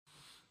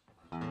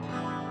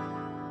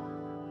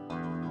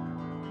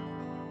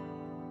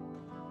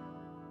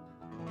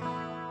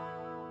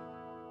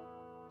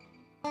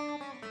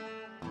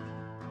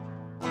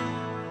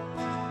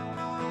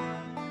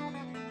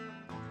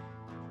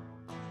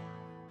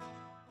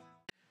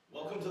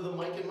Welcome to the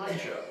Mike and Mike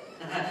Show.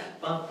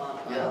 Bum, bum,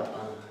 bum, Yeah.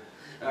 bum.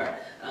 All right,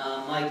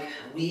 Mike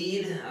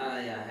Weed.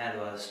 I had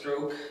a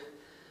stroke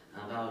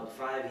about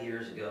 5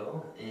 years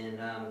ago, and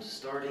I'm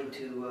starting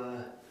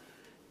to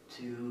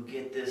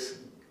get this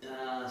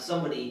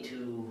somebody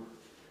to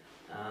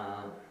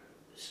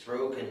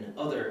stroke and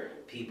other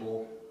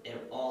people,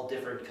 all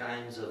different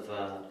kinds of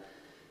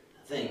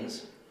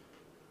things,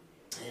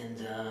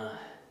 and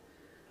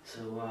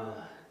so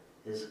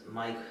is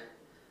Mike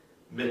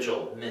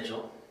Mitchell.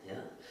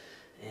 yeah,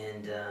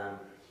 and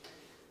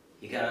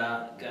you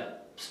got a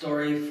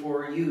story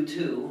for you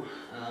too.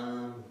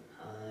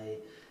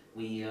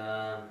 We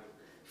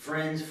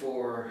friends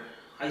for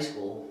high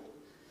school,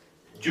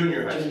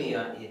 Junior high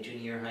school.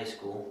 Junior high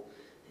school,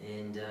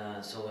 and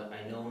so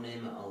I known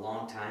him a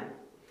long time.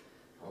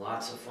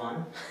 Lots of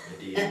fun.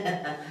 Indeed.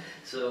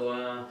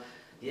 So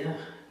yeah,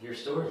 your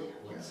story.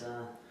 What's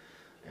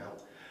Yeah.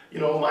 You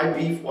know, my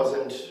beef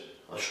wasn't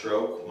a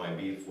stroke. My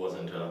beef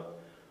wasn't a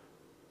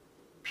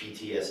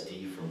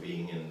PTSD from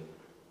being in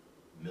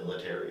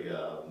military.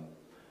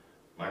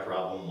 My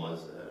problem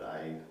was that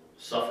I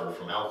suffer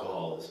from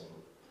alcoholism.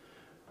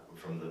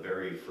 From the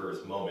very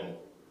first moment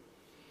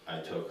I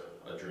took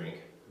a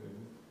drink,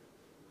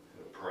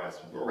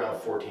 perhaps around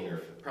 14 or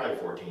probably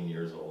 14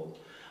 years old,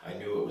 I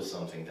knew it was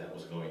something that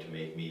was going to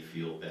make me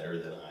feel better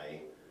than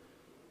I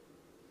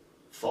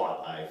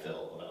thought I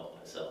felt about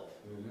myself.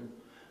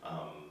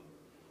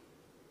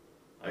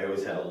 I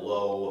always had a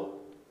low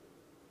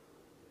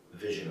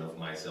vision of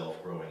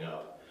myself growing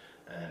up,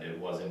 and it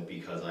wasn't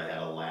because I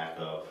had a lack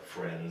of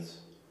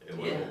friends. It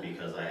wasn't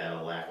because I had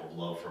a lack of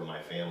love for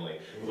my family.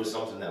 It was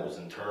something that was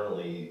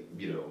internally,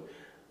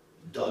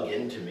 dug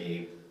into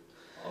me,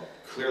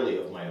 clearly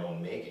of my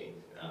own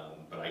making,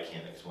 but I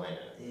can't explain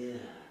it. yeah.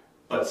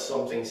 But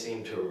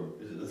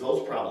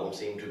those problems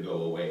seem to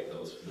go away.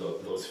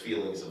 Those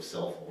feelings of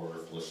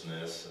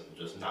self-worthlessness and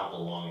just not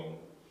belonging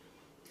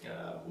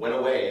went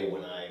away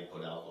when I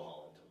put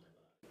alcohol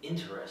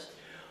into my body. Interesting.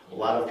 A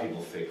lot of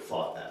people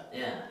thought that.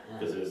 Yeah.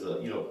 Because there's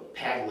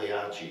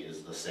Pagliacci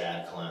is the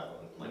sad clown.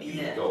 Like he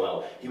Yeah.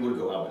 would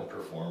go out and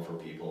perform for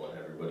people, and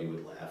everybody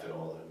would laugh at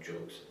all the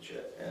jokes and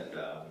shit. And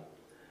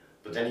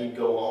but then he'd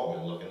go home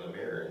and look in the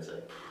mirror and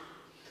say,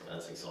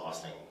 "That's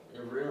exhausting."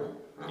 Really?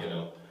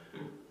 Huh.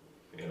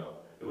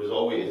 It was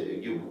always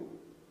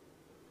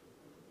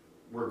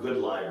we're good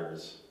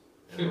liars,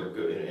 and we're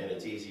good, and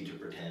it's easy to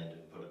pretend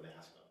and put a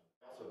mask on.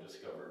 I also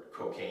discovered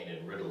cocaine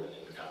and Ritalin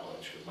in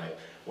college because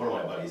one of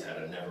my buddies had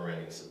a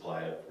never-ending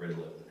supply of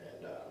Ritalin,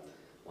 and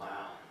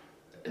Wow.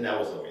 and that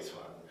was always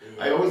fun.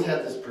 Yeah. I always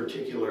had this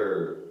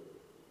particular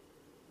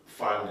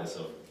fondness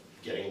of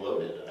getting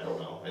loaded. I don't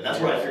know, and that's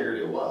what I figured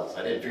it was.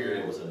 I didn't figure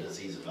it was a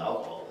disease of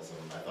alcoholism.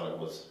 I thought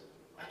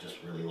I just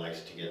really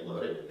liked to get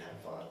loaded and have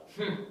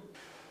fun.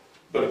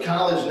 But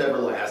college never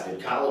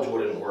lasted. College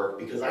wouldn't work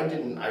because I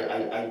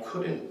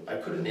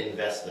couldn't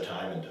invest the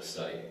time into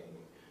studying.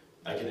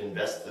 I could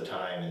invest the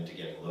time into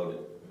getting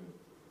loaded.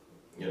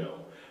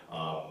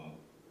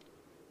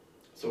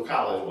 So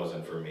college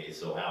wasn't for me.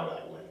 So out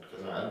I went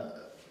because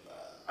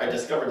I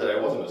discovered that I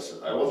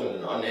wasn't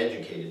an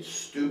uneducated,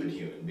 stupid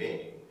human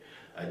being.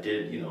 I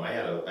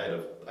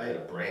had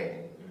a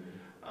brain.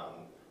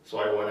 So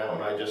I went out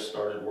and I just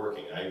started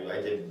working. I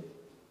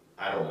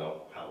don't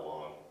know how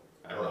long.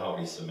 I don't know how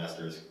many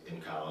semesters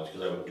in college,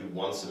 because I would do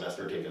one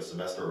semester, take a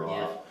semester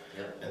off,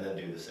 and then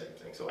do the same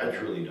thing. So I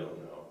truly don't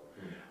know.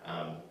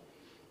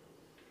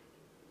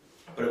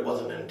 But it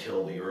wasn't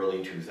until the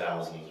early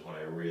 2000s when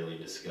I really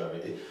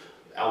discovered it.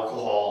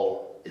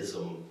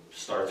 Alcoholism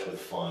starts with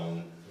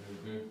fun,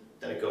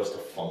 then it goes to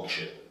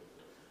function.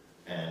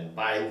 And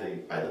by the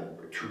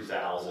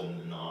 2000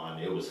 and on,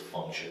 it was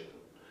function.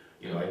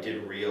 I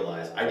did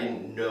realize, I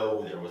didn't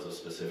know there was a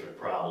specific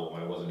problem.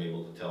 I wasn't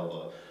able to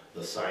tell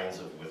the signs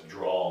of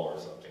withdrawal or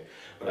something.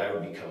 But I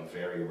would become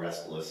very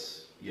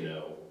restless,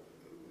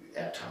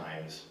 at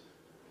times.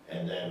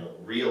 And then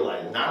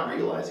not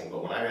realizing,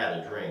 but when I had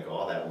a drink,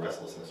 all that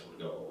restlessness would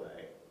go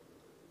away.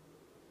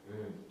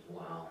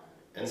 Wow.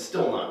 And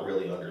still not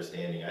really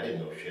understanding. I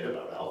didn't know shit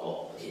about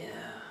alcoholism.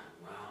 Yeah.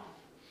 Wow.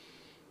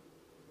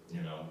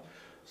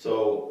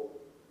 So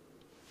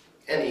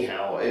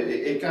anyhow,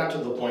 it got to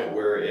the point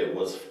where it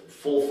was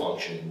full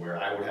function, where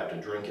I would have to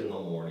drink in the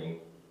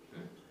morning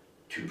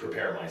to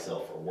prepare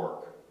myself for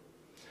work.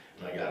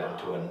 And I got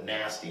into a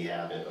nasty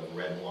habit of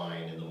red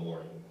wine in the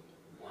morning.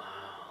 Wow.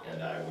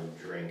 And I would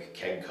drink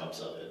keg cups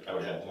of it. I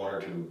would have 1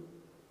 or 2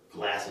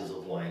 glasses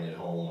of wine at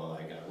home while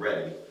I got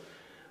ready.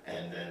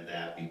 And then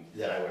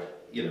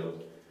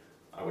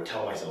I would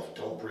tell myself,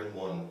 don't bring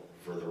one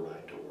for the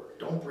ride to work.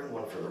 Don't bring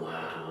one for the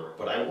ride to work.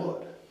 But I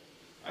would.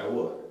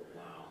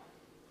 Wow.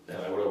 And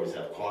I would always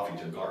have coffee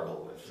to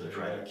gargle with to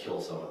try to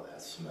kill some of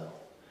that smell.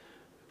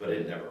 But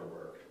it never worked.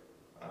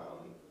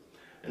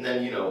 And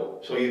then,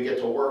 so you get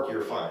to work,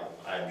 you're fine.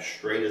 I'm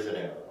straight as an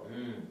arrow.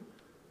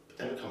 But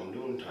then come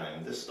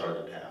noontime, this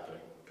started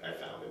happening. I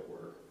found it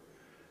work.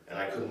 And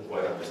I couldn't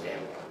quite understand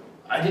it.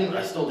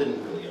 I still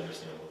didn't really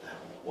understand what the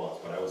hell it was,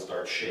 but I would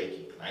start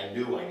shaking. And I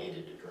knew I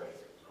needed to drink.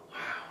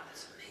 Wow,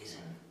 that's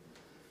amazing.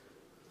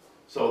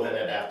 So then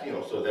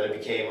so then it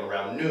became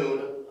around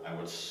noon, I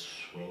would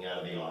swing out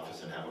of the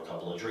office and have a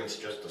couple of drinks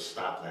just to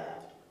stop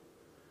that.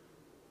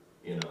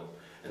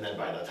 And then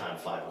by the time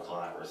 5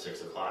 o'clock or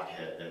 6 o'clock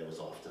hit, it was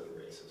off to the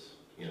races.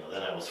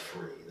 Then I was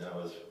free.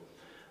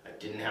 I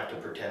didn't have to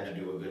pretend to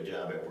do a good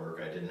job at work.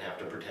 I didn't have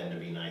to pretend to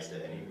be nice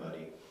to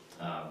anybody.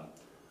 I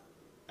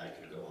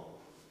could go home.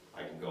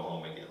 I could go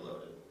home and get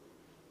loaded.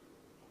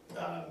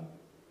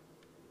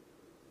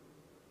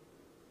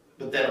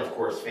 But then, of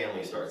course,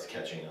 family starts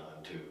catching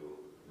on to,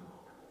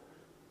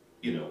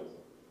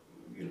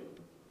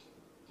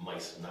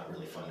 Mike's not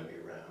really fun to be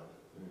around.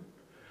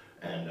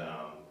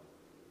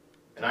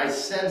 And I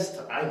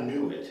sensed, I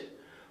knew it,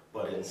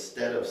 but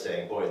instead of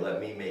saying, boy, let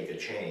me make a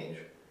change,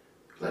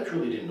 because I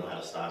truly didn't know how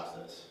to stop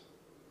this.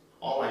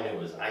 All I knew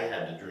was I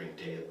had to drink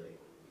daily.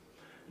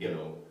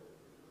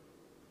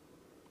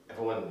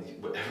 Everyone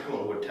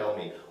would tell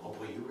me, oh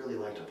boy, you really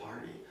like to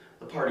party.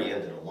 The party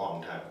ended a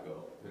long time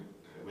ago.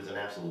 It was an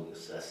absolute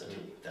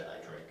necessity that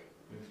I drink.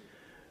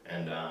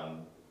 And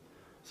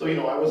so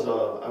I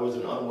was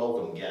an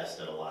unwelcome guest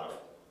at a lot of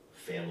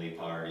family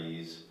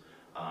parties.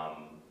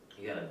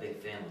 You got a big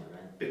family,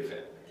 right? Big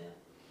family. Yeah.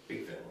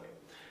 Big family.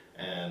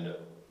 And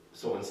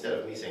so instead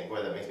of me saying,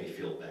 boy, that makes me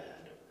feel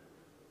bad,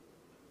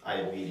 I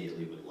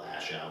immediately would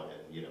lash out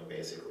and,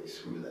 basically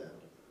screw them.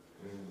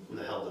 Who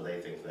the hell do they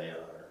think they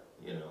are,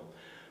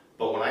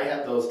 But when I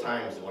had those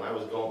times, when I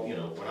was going,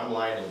 when I'm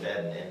lying in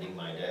bed and ending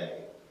my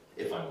day,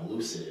 if I'm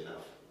lucid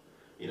enough,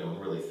 and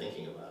really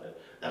thinking about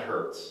it, that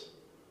hurts,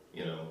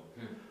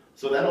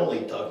 So that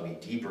only dug me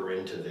deeper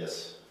into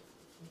this,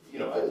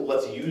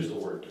 let's use the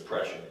word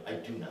depression. I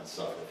do not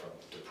suffer from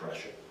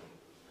depression.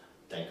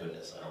 Thank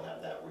goodness I don't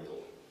have that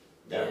real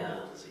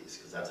disease,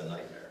 because that's a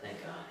nightmare.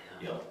 Thank God,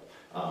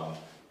 yeah.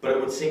 But it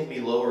would sink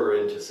me lower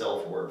into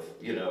self-worth,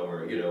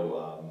 or,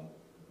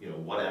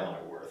 what am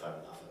I worth?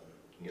 I'm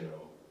nothing,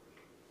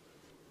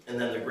 And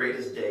then the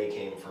greatest day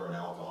came for an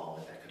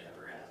alcoholic that could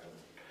ever happen.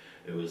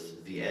 It was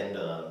the end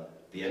of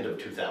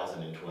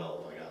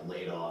 2012. I got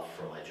laid off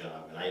from my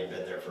job, and I had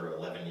been there for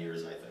 11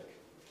 years, I think.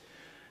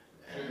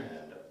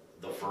 And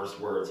the first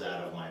words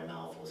out of my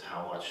mouth was,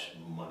 how much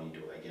money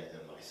do I get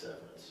in my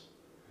severance?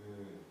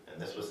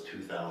 And this was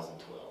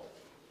 2012.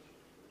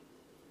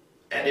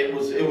 And it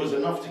was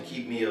enough to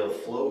keep me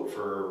afloat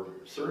for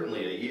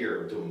certainly a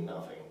year of doing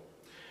nothing.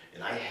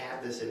 And I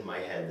had this in my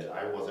head that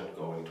I wasn't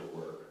going to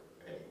work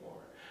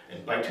anymore.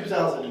 And by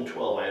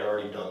 2012, I had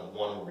already done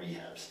one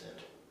rehab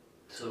stint.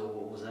 So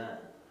what was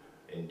that?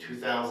 In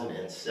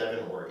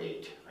 2007 or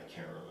 8, I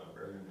can't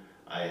remember.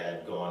 I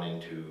had gone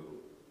into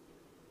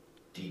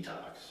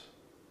detox.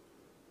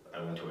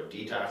 I went to a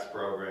detox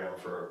program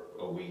for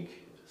a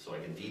week so I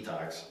could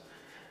detox.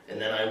 And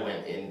then I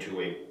went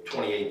into a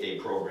 28-day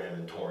program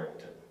in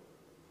Torrington.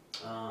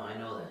 Oh, I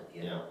know that.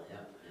 Yeah.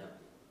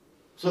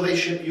 So they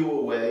ship you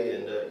away,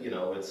 and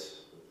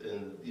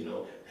and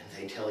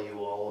they tell you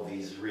all of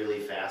these really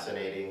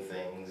fascinating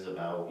things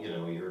about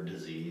your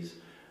disease.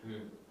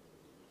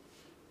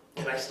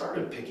 And I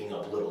started picking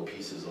up little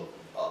pieces of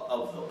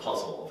the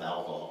puzzle of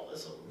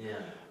alcoholism.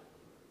 Yeah.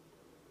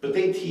 But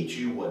they teach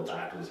you what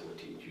doctors would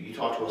teach you. You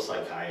talk to a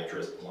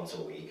psychiatrist once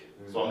a week.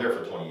 So I'm there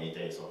for 28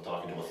 days, so I'm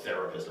talking to a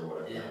therapist or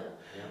whatever.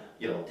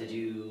 Yeah. Did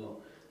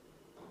you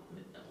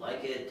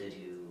like it?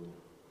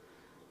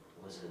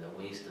 Was it a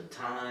waste of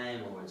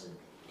time, or was it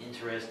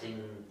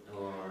interesting,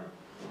 or?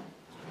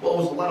 Well, it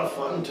was a lot of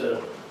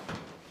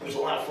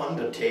fun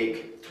to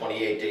take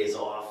 28 days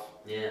off.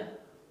 Yeah.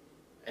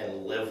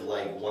 And live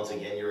like, once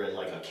again, you're in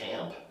like a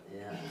camp.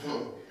 Yeah.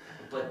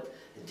 But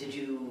did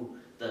you,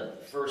 the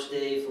first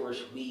day,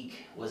 first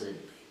week, was it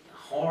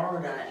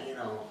hard?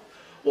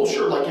 Well,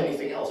 sure, like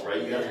anything else,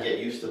 right? You have to get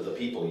used to the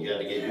people. You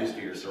have to get used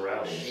to your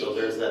surroundings. So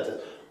there's that,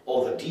 the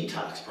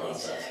detox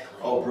process.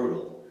 Exactly. Oh,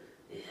 brutal.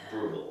 Yeah.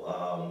 Brutal.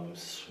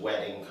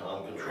 Sweating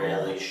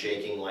uncontrollably,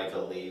 shaking like a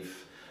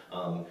leaf.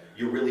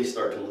 You really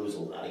start to lose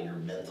a lot of your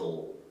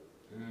mental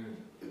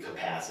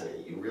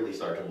capacity. You really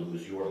start to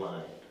lose your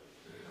mind.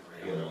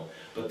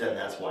 But then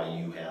that's why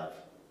you have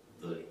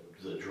the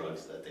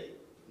drugs that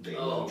they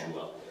load you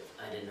up with.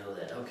 I didn't know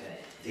that. Okay.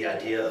 The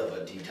idea of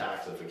a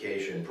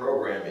detoxification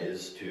program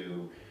is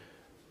to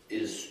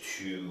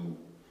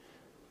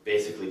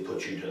basically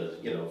put you to,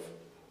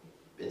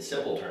 in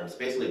simple terms,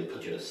 basically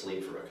put you to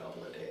sleep for a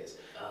couple of days.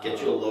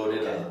 Get you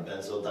loaded on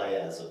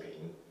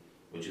benzodiazepine,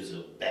 which is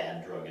a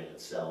bad drug in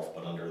itself,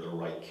 but under the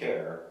right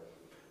care,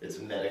 it's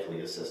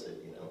medically assisted,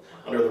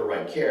 Under the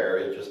right care,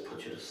 it just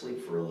puts you to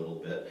sleep for a little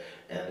bit,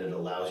 and it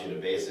allows you to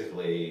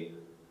basically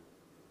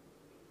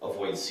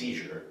avoid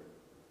seizure.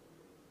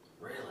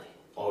 Really?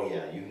 Oh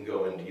yeah, you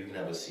can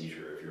have a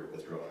seizure if you're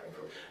withdrawing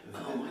from.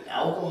 Oh my God.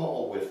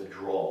 Alcohol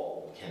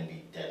withdrawal can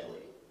be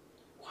deadly.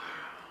 Wow.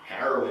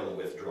 Heroin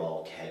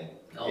withdrawal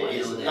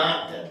is know that.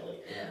 not deadly.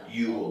 Yeah.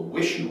 You will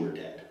wish you were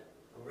dead.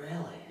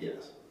 Really?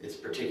 Yes, it's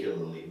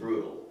particularly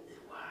brutal.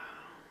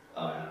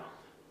 Wow.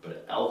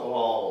 But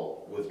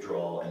alcohol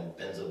withdrawal and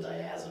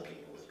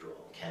benzodiazepine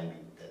withdrawal can be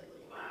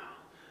deadly. Wow.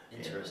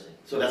 Interesting.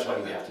 So that's why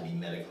you have to be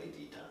medically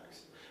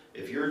detoxed.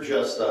 if you're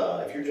just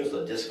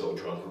a disco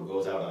drunk who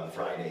goes out on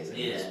Fridays and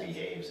Yeah.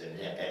 misbehaves and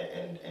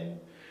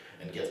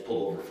gets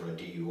pulled over for a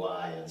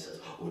DUI and says,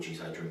 oh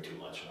geez, I drink too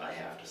much, I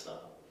have to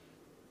stop.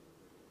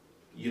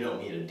 You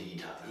don't need a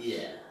detox.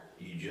 Yeah.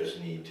 You just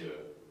need to,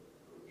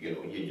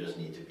 you just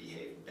need to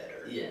behave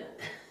better. Yeah.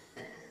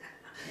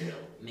 You know.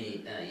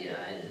 Yeah,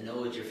 I know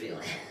what you're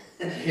feeling.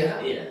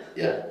 Yeah. Yeah.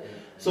 Yeah.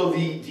 So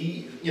the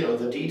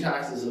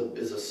detox is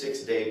a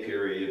 6-day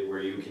period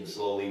where you can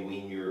slowly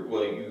wean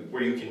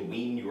where you can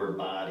wean your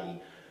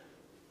body.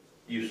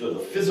 So the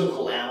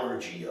physical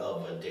allergy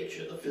of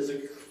addiction, the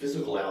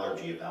physical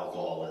allergy of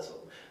alcoholism,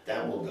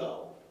 that will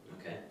go.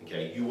 Okay.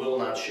 Okay, you will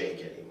not shake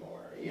anymore.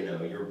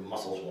 Your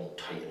muscles won't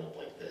tighten up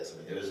like this. I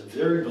mean, there's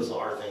very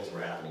bizarre things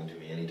were happening to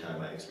me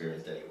anytime I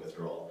experienced any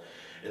withdrawal.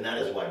 And that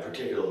is why,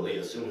 particularly,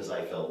 as soon as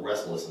I felt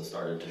restless and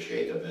started to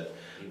shake a bit,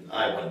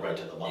 I went right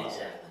to the bottle.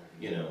 Exactly.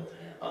 You know.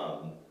 Yeah.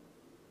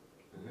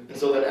 And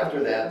so then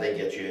after that, they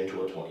get you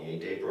into a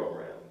 28-day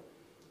program.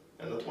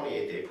 And the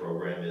 28-day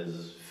program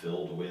is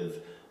filled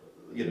with,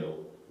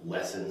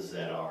 lessons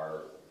that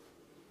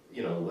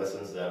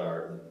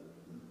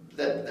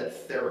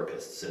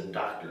therapists and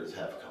doctors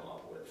have come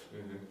up with.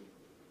 Mm-hmm.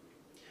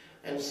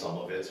 And some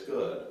of it's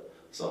good.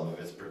 Some of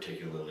it's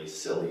particularly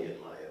silly, in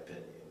my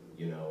opinion.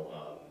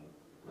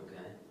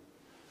 Okay.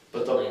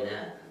 But Explain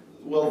that.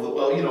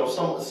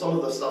 some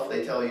of the stuff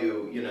they tell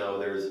you,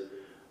 there's,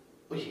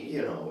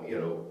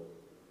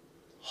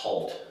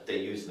 halt. They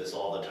use this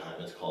all the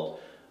time.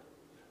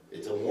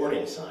 It's a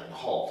warning sign.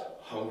 Halt.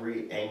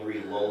 Hungry,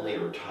 angry, lonely,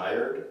 or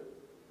tired.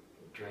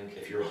 Drink.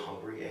 If you're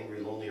hungry, angry,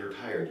 lonely, or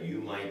tired, you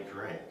might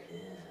drink. Yeah.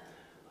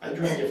 I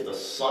drank if the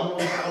sun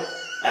was out.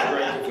 I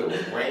drank if it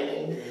was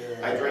raining.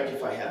 Yeah. I drank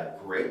if I had a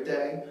great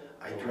day.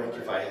 I drank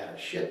if I had a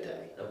shit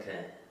day.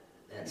 Okay.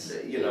 That's.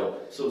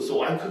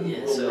 So I couldn't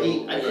Yeah,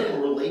 relate. I yeah.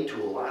 couldn't relate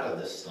to a lot of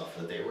this stuff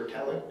that they were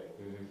telling me.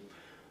 Mm-hmm.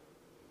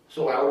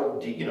 So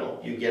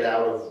you get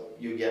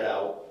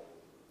out.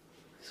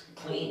 It's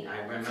clean. I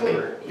remember.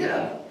 Clean,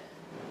 yeah.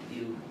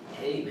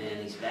 Hey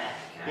man, he's back.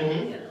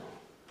 Mhm.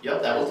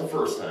 Yep, that was the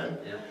first time.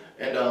 Yeah.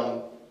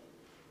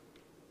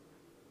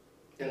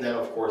 And then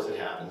of course it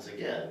happens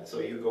again. So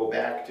you go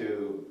back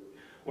to,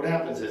 what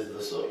happens is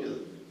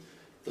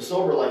the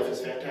sober life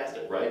is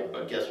fantastic, right?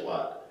 But guess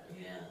what?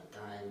 Yeah.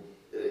 Time.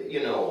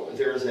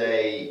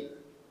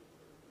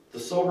 The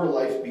sober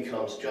life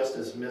becomes just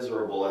as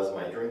miserable as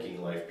my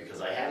drinking life because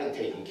I hadn't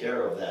taken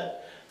care of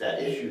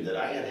that issue that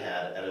I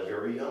had at a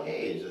very young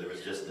age. There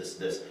was just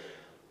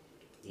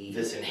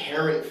this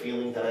inherent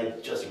feeling that I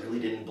just really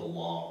didn't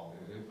belong,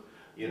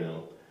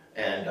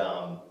 and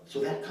so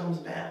that comes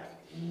back.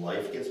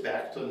 Life gets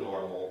back to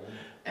normal,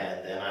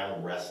 and then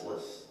I'm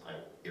restless,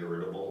 I'm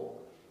irritable,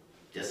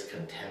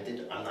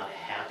 discontented, I'm not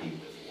happy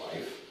with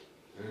life.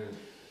 Mm.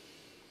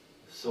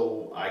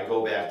 So I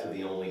go back to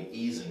the only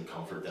ease and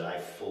comfort that I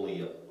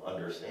fully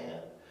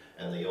understand,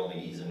 and the only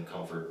ease and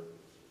comfort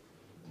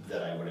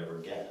that I would ever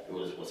get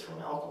was from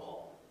alcohol.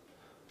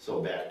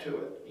 So back to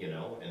it,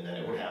 and then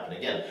it would happen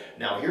again.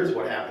 Now here's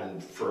what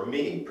happened for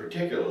me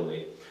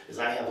particularly, is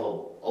I have a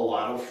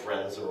lot of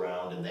friends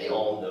around and they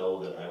all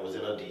know that I was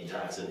in a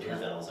detox in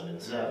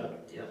 2007.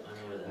 Yep, I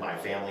remember that. My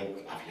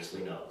family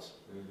obviously knows.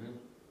 Mm-hmm.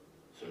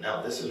 So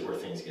now this is where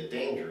things get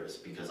dangerous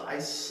because I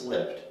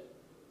slipped.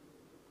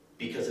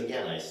 Because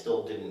again, I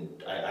still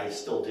didn't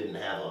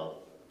have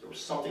there was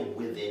something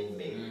within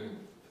me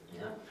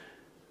Yeah.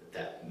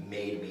 that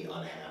made me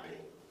unhappy.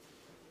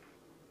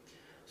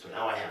 So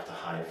now I have to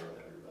hide from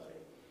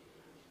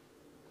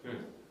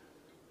everybody.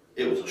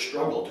 It was a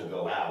struggle to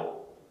go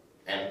out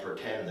and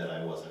pretend that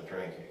I wasn't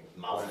drinking.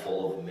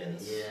 Mouthful of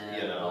mints,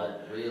 Yeah,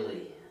 but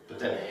really. But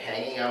then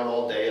hanging out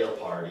all day at a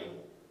party,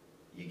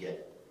 you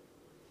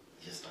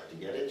start to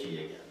get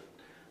itchy again.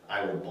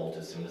 I would bolt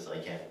as soon as I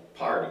can.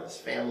 Parties,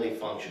 family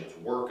functions,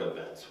 work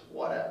events,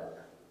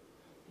 whatever.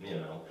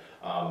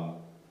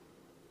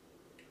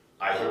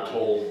 I had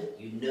told...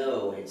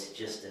 it's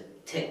just a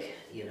tick,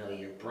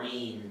 your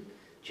brain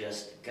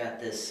just got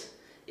this,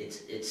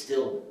 it's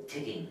still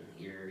ticking,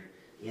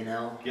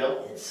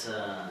 Yep. it's,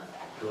 go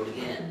it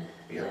again.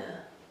 Yep. Yeah,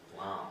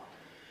 wow.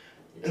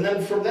 And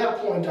then from that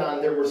point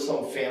on, there was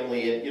some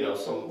family,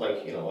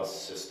 a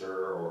sister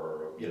or,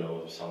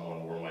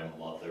 someone where my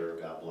mother,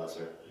 God bless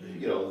her,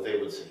 they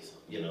would say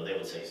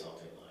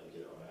something like,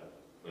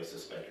 I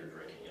suspect you're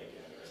drinking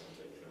again or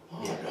something,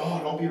 Oh,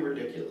 no, don't be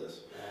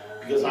ridiculous.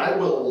 Because I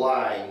will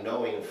lie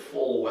knowing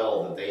full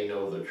well that they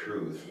know the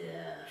truth.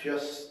 Yeah.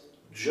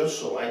 Just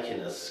so I can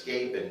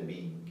escape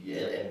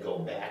and go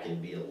back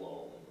and be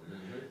alone.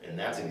 Mm-hmm. And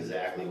that's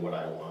exactly what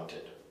I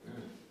wanted.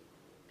 Mm.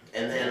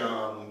 And then,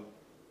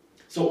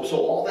 so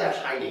all that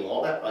hiding,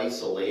 all that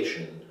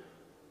isolation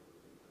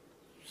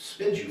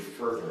spins you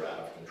further out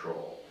of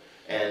control.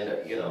 And,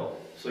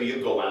 so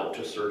you go out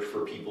to search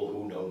for people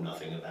who know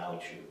nothing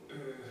about you.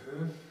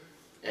 Mm-hmm.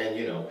 And,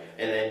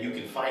 and then you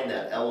can find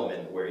that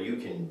element where you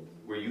can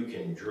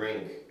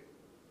drink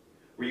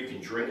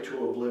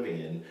to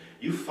oblivion.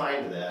 You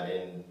find that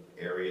in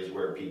areas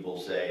where people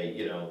say,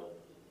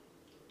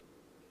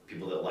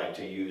 people that like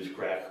to use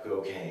crack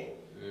cocaine.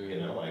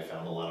 You know, I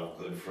found a lot of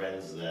good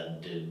friends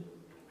that did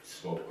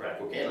smoke crack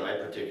cocaine, and I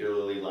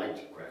particularly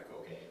liked crack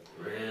cocaine.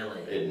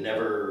 Really?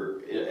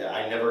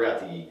 I never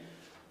got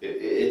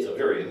it's a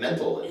very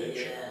mental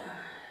addiction.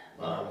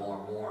 Yeah.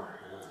 More.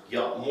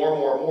 Yeah,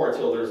 more,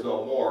 till there's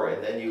no more,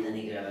 and then Then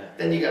you gotta.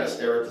 then you gotta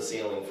stare at the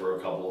ceiling for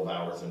a couple of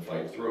hours and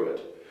fight through it.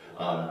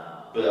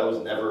 Wow. But I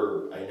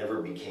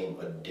never became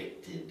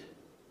addicted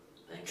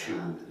Thank to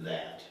God.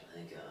 that.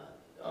 Thank God.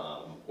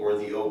 Or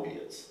the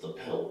opiates, the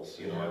pills,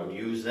 you know, I would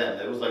use them.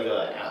 It was like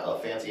a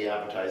fancy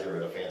appetizer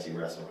at a fancy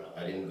restaurant.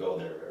 I didn't go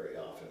there very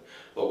often,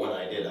 but when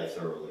I did, I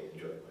thoroughly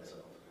enjoyed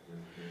myself.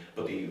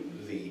 But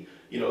you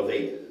know,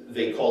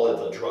 they call it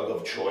the drug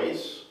of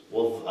choice.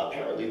 Well,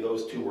 apparently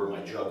those two were my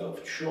drug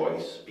of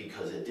choice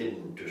because it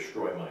didn't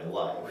destroy my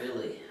life.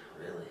 Really?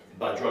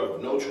 My drug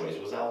of no choice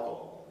was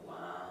alcohol.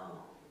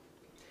 Wow.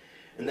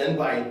 And then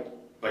by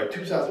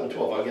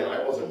 2012, again,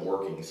 I wasn't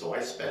working, so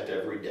I spent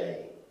every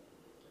day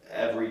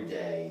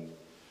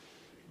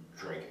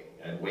drinking.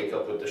 I'd wake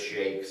up with the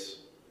shakes,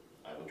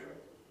 I would drink.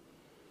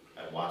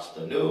 I'd watch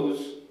the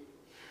news,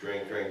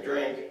 drink.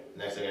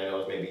 Next thing I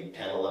know, it's maybe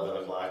 10, 11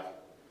 o'clock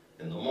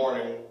in the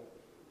morning,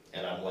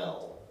 and I'm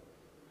well.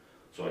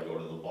 So I go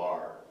to the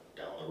bar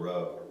down the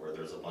road where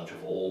there's a bunch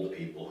of old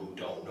people who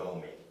don't know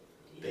me.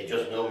 They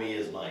just know me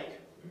as Mike.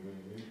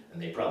 And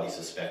they probably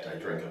suspect I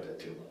drink a bit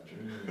too much.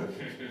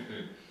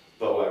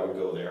 But I would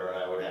go there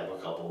and I would have a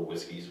couple of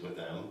whiskeys with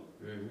them.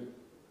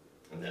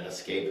 And then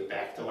escape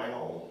back to my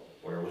home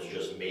where it was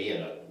just me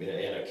and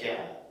a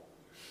cat.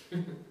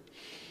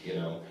 You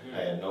know,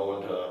 I had no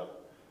one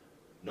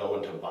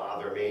to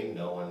bother me,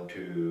 no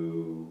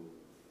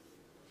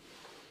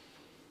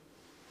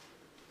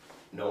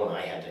one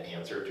I had to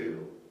answer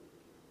to.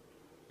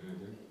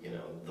 You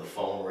know, the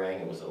phone rang,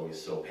 it was always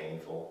so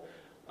painful.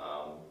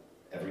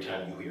 Every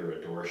time you hear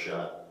a door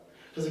shut.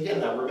 Because again,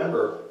 now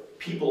remember,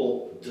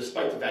 people,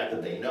 despite the fact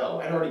that they know,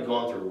 I'd already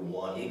gone through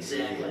one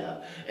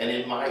rehab. And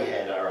in my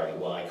head, all right,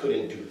 well, I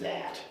couldn't do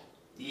that.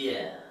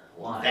 Yeah.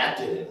 Why? That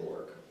didn't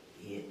work.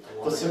 Yeah.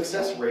 The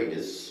success rate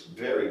is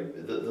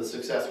the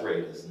success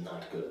rate is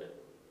not good.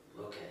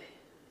 Okay.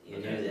 You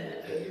knew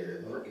that.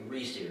 You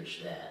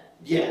researched that.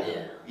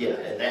 Yeah.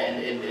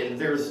 And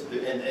there's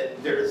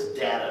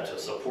data to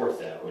support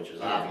that, which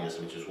is obvious,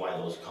 which is why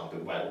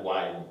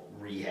why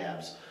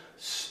rehabs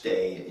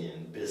stay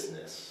in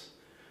business.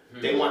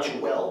 They want you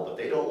well, but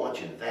they don't want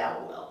you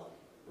that well.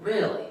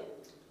 Really?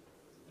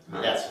 I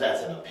mean, that's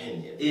an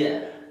opinion.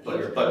 Yeah.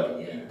 But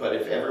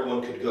if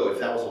everyone could go, if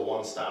that was a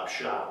one-stop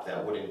shop,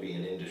 that wouldn't be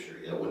an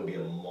industry. That wouldn't be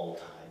a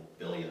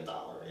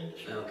multi-billion-dollar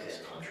industry in this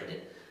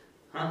country.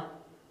 I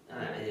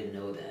didn't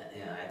know that.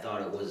 Yeah, I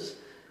thought it was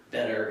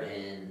better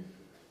and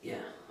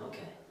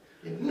okay.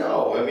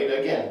 No, I mean,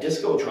 again,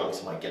 disco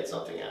drunks might get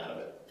something out of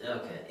it.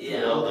 Okay, yeah. You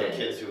know, the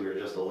kids who are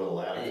just a little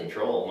out of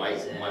control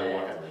might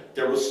walk out.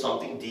 There was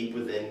something deep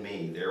within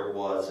me. There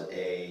was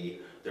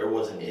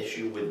an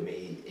issue with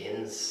me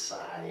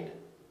inside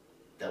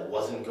that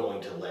wasn't going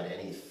to let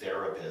any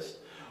therapist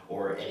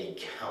or any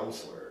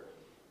counselor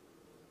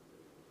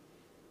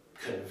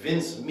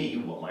convince me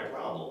what my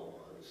problem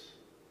was.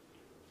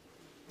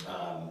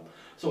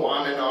 So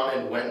on it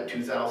went.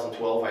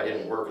 2012, I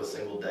didn't work a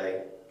single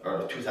day.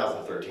 Or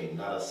 2013,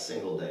 not a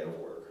single day of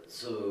work.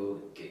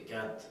 So,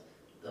 got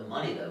the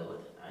money though,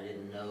 I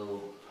didn't know.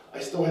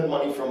 I still had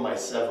money from my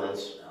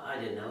severance. I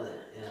didn't know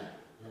that, yeah.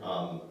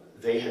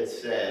 They had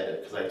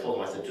said, because I told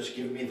them, I said, just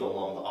give me the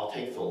lump, I'll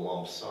take the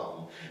lump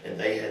sum. And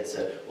they had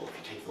said, well, if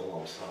you take the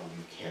lump sum,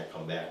 you can't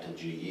come back to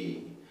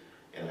GE.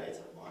 And I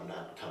said, well, I'm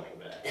not coming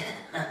back.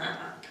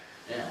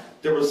 Yeah.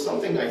 There was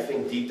something, I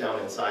think, deep down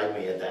inside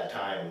me at that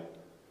time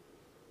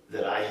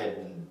that I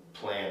had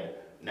planned.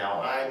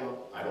 Now, I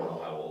don't know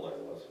how old I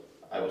was.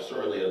 I was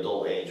certainly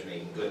adult age,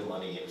 making good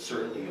money, and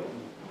certainly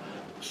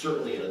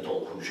an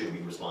adult who should be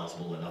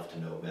responsible enough to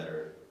know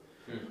better.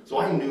 So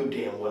I knew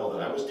damn well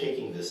that I was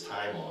taking this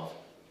time off,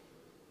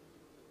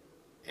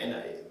 and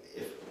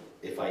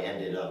if I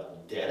ended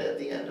up dead at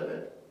the end of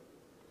it,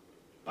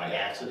 by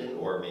accident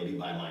or maybe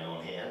by my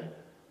own hand,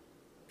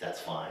 that's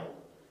fine.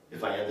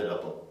 If I ended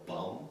up a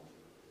bum,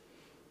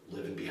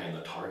 living behind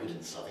the Target in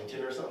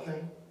Southington or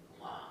something,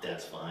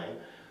 that's fine.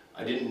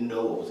 I didn't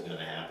know what was going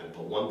to happen,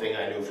 but one thing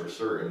I knew for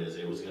certain is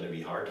it was going to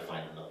be hard to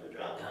find another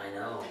job. I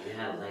know, you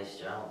had a nice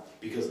job.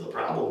 Because the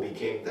problem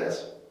became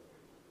this.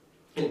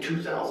 In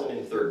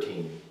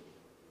 2013,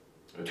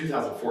 or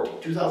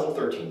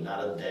 2013,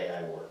 not a day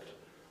I worked.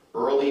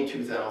 Early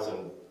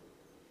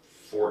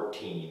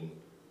 2014,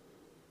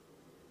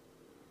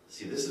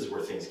 see, this is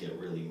where things get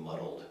really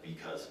muddled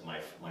because my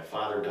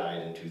father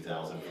died in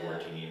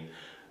 2014.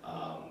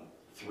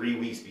 3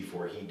 weeks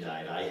before he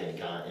died, I had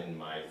gotten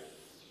my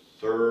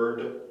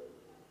third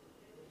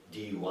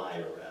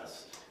DUI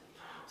arrest.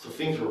 So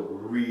things were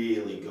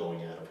really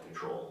going out of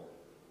control.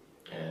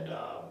 And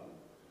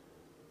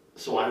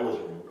so I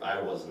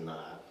was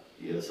not,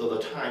 you know, so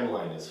the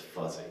timeline is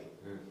fuzzy.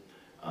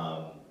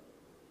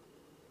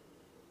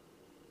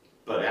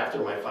 But after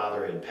my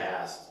father had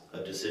passed,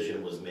 a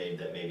decision was made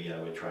that maybe I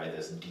would try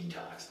this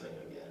detox thing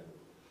again.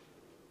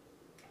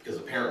 because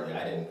apparently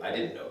I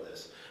didn't know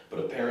this, but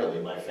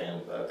apparently my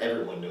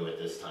everyone knew at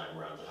this time,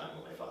 around the time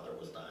when my father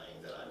was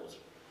dying, that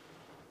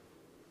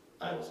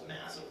I was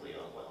massively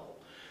unwell.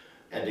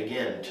 And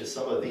again, to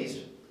some of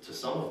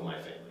my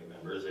family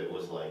members, it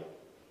was like,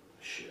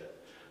 shit,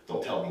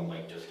 don't tell me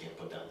Mike just can't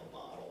put down the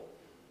bottle.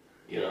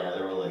 You know,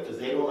 they were like, because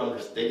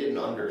they didn't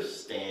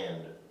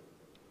understand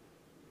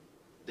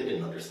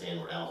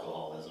what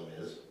alcoholism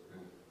is.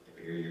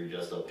 You're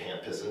just a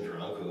pant-pissing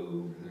drunk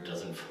who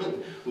doesn't,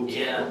 who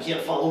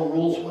can't follow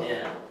rules well.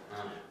 Yeah.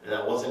 And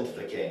that wasn't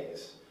the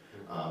case.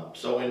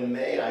 So in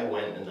May, I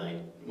went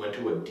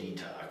to a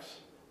detox.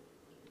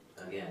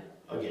 Again.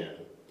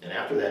 And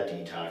after that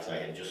detox,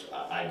 I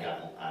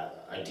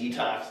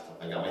detoxed,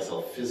 I got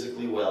myself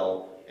physically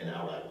well, and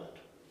out I went.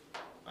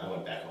 I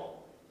went back home.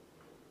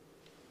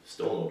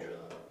 Still no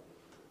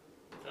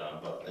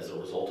job. But as a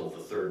result of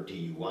the third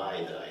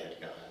DUI that I had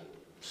gotten,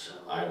 So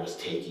I was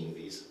taking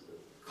these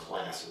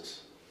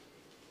classes,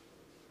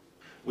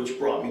 which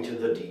brought me to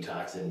the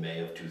detox in May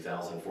of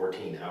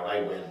 2014. Out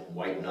I went,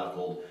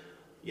 white-knuckled.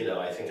 You know,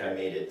 I think I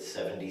made it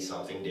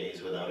 70-something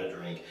days without a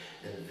drink.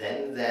 And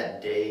then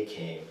that day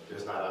came.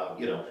 There's not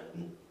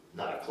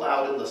a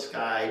cloud in the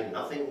sky,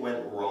 nothing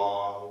went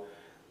wrong.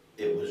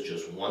 It was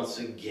just, once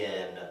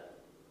again,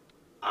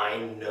 I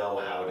know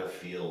how to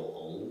feel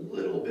a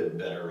little bit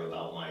better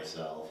about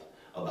myself,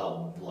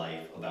 about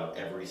life, about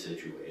every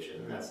situation,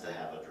 and that's to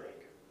have a drink.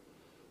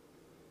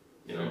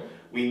 You know,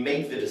 we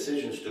make the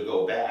decisions to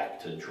go back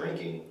to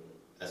drinking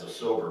as a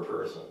sober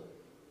person,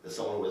 as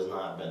someone who has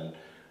not been,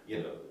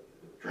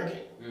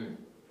 drinking.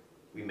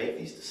 We make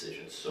these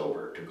decisions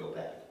sober to go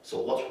back.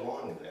 So what's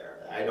wrong there?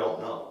 I don't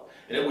know.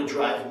 And it would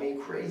drive me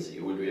crazy.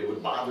 It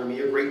would bother me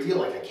a great deal.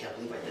 Like, I can't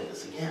believe I did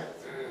this again.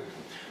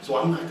 So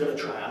I'm not going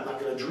to try. I'm not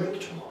going to drink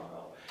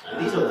tomorrow.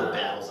 And these are the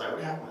battles I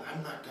would have.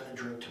 I'm not going to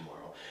drink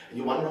tomorrow. And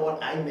you want to know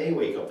what? I may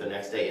wake up the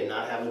next day and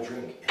not have a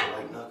drink and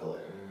white knuckle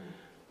it.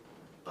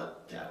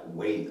 But that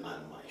weight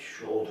on my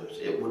shoulders,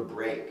 it would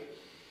break.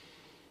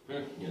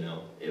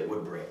 It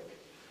would break.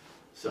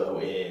 So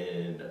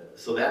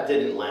that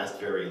didn't last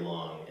very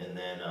long. And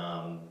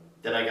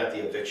then I got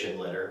the eviction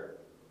letter.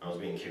 I was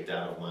being kicked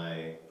out of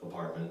my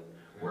apartment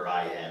where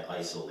I had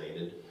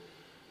isolated.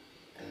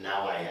 And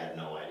now I had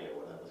no idea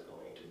what I was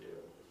going to do.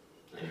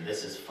 And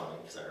this is funny,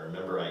 because I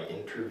remember I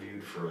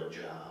interviewed for a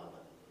job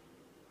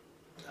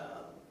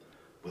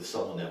with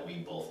someone that we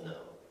both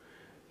know.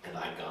 And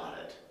I got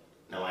it.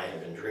 Now, I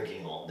had been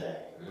drinking all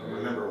day. But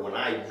remember, when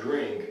I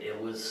drink, it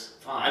was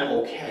fine. I'm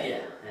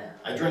okay. Yeah.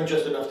 I drink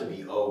just enough to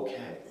be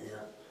okay.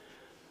 Yeah.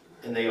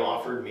 And they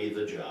offered me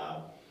the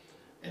job.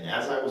 And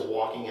as I was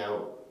walking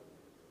out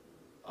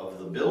of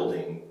the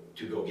building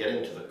to go get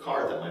into the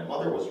car that my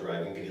mother was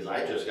driving, because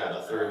I just got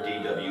a third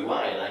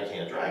DWI and I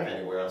can't drive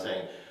anywhere, I'm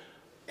saying,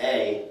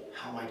 A,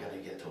 how am I going to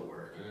get to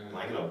work? Am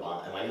I going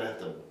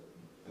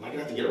to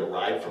have to get a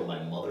ride from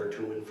my mother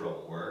to and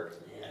from work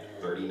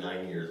at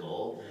 39 years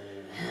old?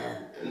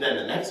 And then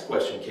the next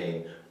question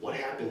came, what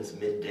happens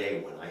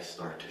midday when I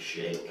start to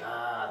shake?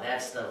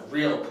 That's the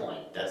real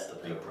point. That's the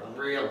big problem.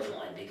 Real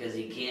point, because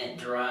you can't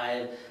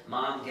drive.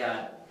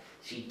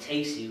 She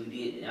takes you,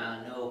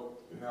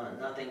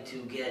 nothing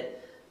to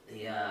get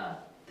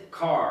the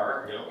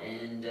car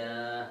and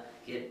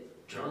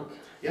get drunk.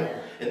 Yeah,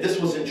 and this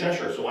was in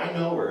Cheshire, so I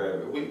know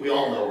we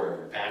all know where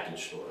every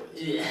package store is.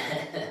 Yeah.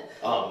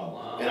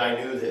 Wow. And I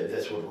knew that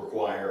this would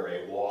require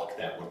a walk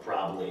that would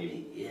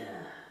probably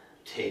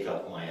take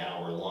up my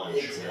hour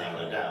lunch,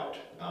 without a doubt.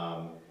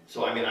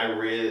 So I mean, I'm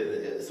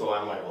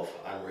like, well,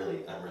 I'm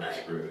really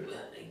screwed.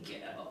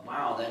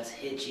 Wow, that's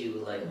hit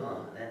you like,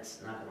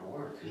 that's not gonna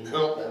work.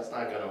 No, that's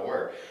not gonna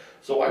work.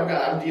 So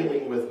I'm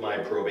dealing with my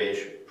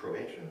probation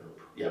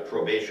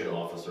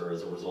officer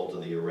as a result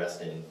of the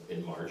arrest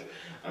in March.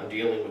 I'm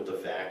dealing with the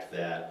fact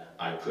that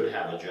I could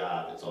have a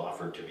job, it's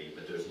offered to me,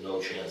 but there's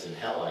no chance in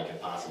hell I can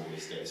possibly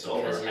stay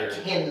sober. I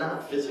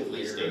cannot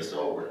physically stay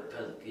sober.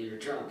 Because you're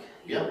drunk.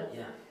 Yeah.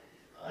 Yeah.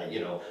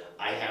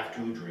 I have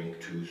to drink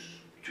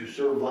to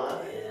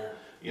survive.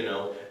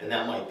 Yeah. And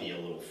that might be a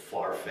little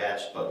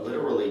far-fetched, but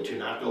literally to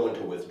not go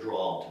into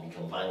withdrawal, to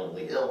become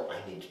violently ill,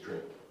 I need to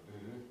drink.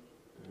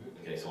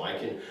 Okay, so I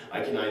can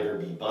either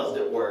be buzzed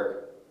at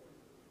work,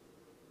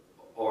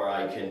 or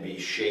I can be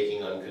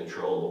shaking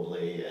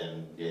uncontrollably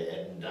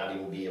and not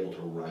even be able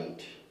to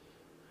write.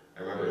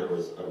 I remember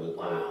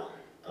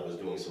I was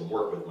doing some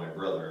work with my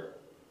brother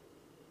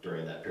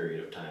during that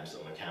period of time,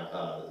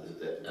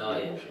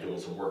 doing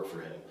some work for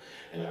him,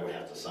 and I would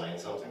have to sign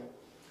something,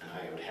 and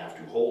I would have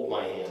to hold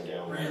my hand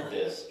down like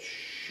this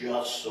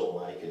just so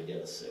I could get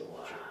a signature.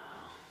 Wow.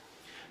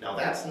 Now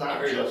that's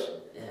not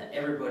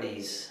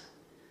everybody's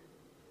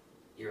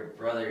your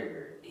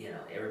brother.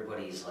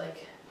 Everybody's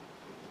like,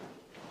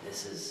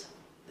 this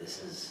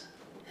is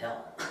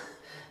hell.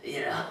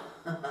 Yeah.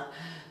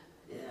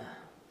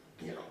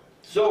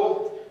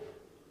 So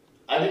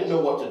I didn't know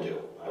what to do.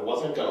 I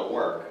wasn't going to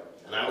work.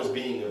 And I was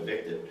being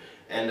evicted.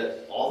 And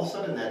all of a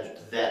sudden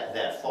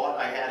that thought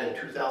I had in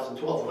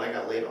 2012 when I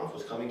got laid off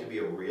was coming to be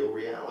a real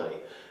reality.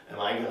 Am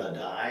I going to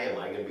die? Am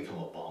I going to become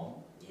a bum?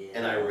 Yeah.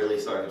 And I really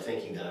started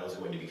thinking that I was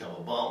going to become a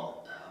bum. Oh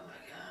my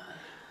God.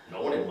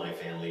 No one in my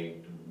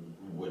family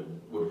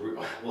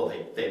well,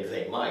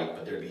 they might,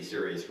 but there'd be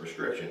serious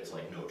restrictions,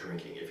 like no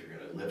drinking if you're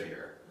gonna live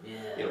here. Yeah.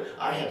 You know,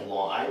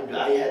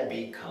 I had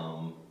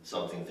become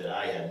something that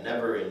I had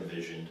never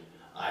envisioned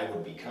I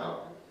would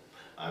become.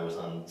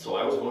 So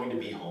I was going to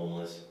be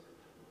homeless.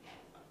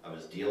 I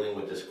was dealing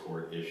with this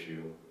court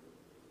issue.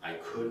 I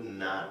could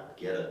not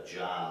get a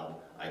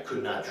job. I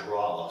could not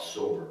draw a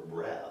sober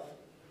breath.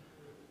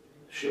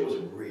 Shit was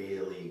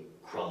really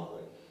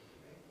crumbling.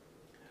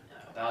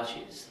 About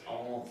you,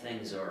 all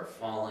things are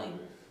falling.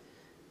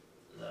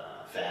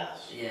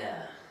 Fast.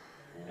 Yeah.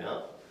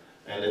 Yeah.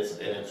 And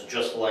it's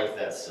just like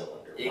that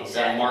cylinder. Once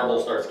Exactly. that marble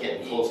starts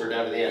getting closer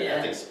down to the end, Yeah.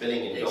 that thing's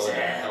spinning and going a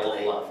hell of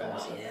a lot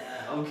faster.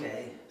 Yeah,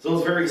 okay. So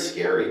it's very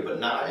scary, but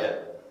not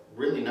at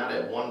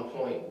one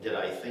point did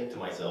I think to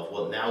myself,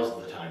 well, now's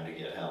the time to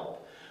get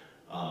help.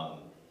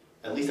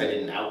 At least I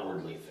didn't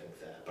outwardly think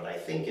that, but I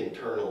think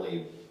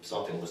internally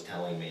something was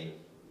telling me,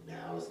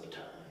 now's the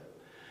time.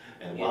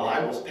 And while I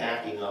was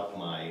packing up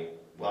my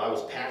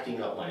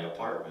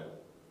apartment,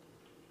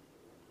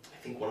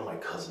 I think one of my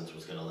cousins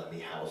was gonna let me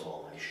house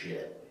all my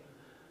shit,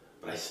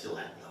 but I still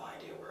had no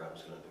idea where I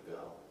was gonna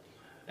go.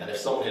 And if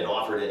someone had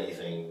offered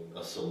anything,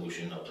 a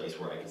solution, a place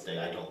where I could stay,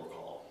 I don't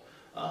recall.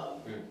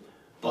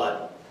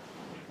 But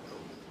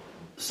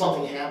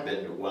something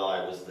happened while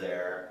I was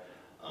there.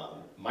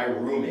 My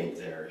roommate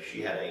there,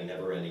 she had a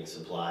never-ending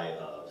supply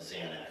of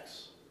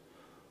Xanax.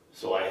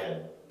 So I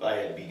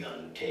had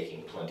begun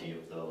taking plenty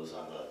of those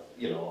on the,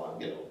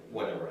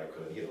 whenever I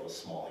could, a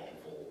small handful.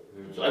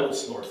 So I would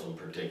snort them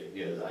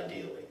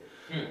ideally.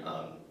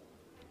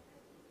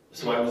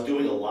 So I was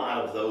doing a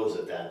lot of those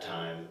at that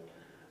time,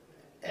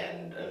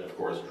 and of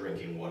course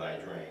drinking what I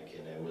drank,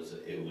 and I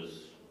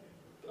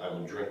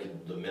would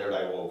drink the minute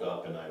I woke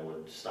up, and I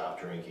would stop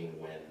drinking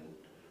when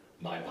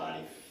my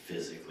body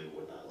physically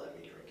would not let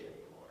me drink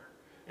anymore,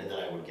 and then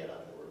I would get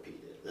up and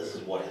repeat it. This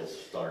is what has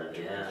started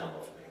to become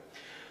of me.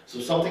 So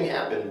something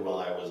happened while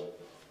I was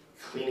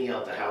cleaning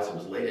out the house. It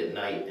was late at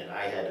night, and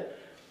I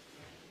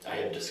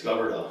had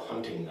discovered a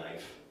hunting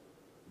knife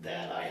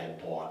that I had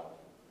bought,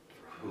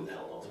 who the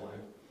hell knows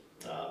when.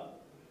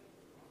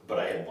 But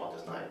I had bought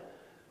this knife.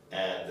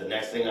 And the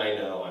next thing I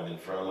know, I'm in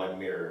front of my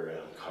mirror and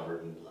I'm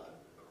covered in blood.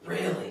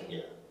 Really?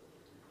 Yeah.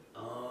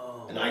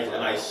 Oh. And I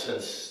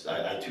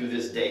to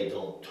this day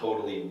don't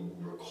totally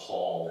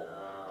recall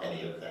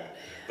any of that.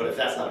 But if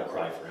that's not a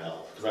cry for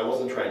help, because I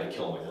wasn't trying to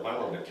kill myself. If I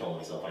wanted to kill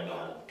myself, I know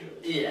how to do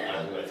it.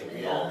 Yeah. I think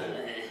we all do.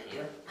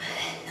 Yep.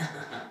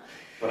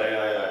 But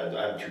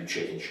I'm too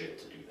chicken shit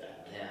to do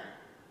that. Yeah.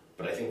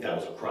 But I think that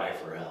was a cry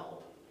for help.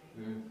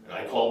 Mm. And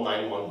I called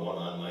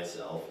 911 on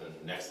myself, and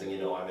next thing you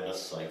know, I'm in a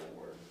psych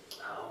ward.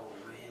 Oh,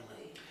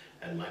 really?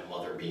 And my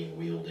mother being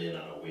wheeled in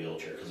on a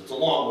wheelchair, because it's a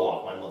long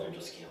walk. My mother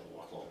just can't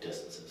walk long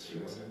distances. She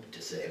wasn't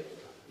disabled.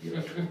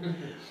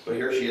 But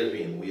here she is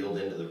being wheeled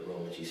into the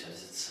room, and she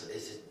says,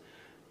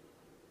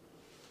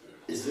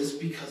 is this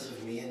because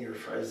of me and your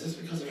friend? Is this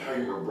because of how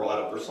you were brought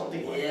up or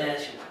something like that?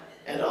 Yeah,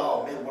 And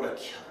oh man, what a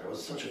killer. It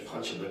was such a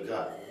punch in the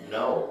gut.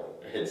 No,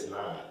 it's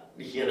not.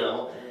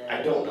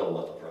 I don't know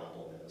what the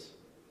problem is.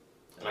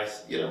 And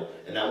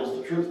and that was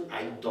the truth.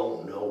 I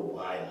don't know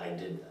why I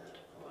did that.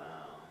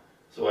 Wow.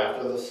 So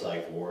after the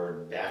psych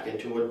ward, back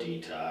into a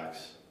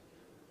detox,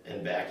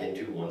 and back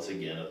into, once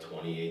again, a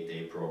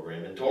 28-day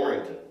program in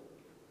Torrington.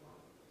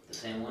 The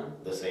same one?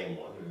 The same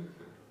one. Mm-hmm.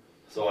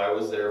 So I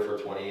was there for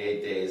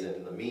 28 days, and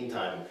in the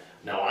meantime,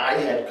 now I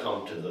had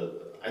come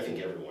to I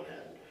think everyone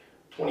had,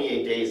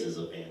 28 days is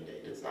a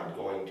Band-Aid. It's not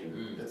going to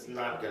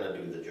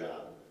do the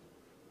job.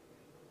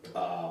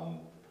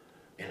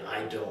 And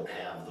I don't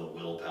have the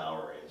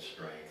willpower and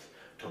strength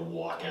to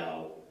walk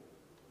out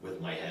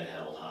with my head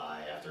held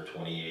high after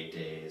 28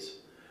 days.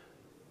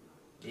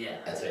 Yeah.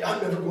 And say,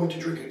 I'm never going to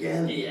drink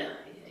again. Yeah,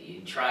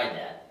 you tried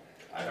that.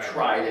 I've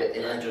tried it,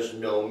 and I just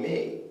know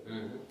me.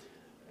 Mm-hmm.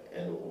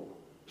 And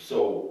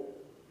so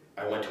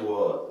I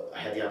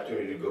had the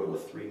opportunity to go to a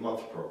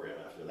 3-month program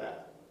after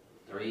that.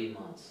 3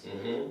 months.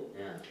 Mm-hmm.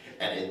 Yeah.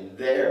 And in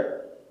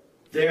there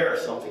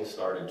something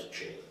started to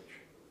change.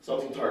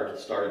 Something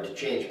started to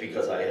change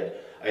because I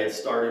had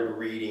started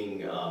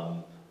reading,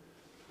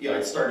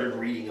 I started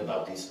reading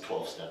about these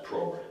 12-step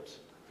programs.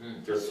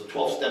 There's a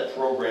 12-step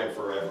program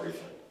for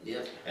everything.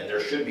 Yep. And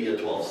there should be a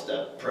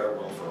 12-step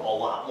program for a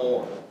lot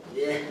more.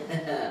 Yeah.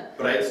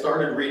 But I had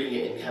started reading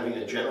it and having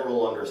a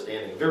general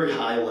understanding, very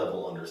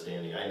high-level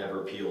understanding. I never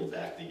peeled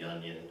back the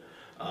onion.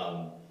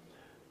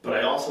 But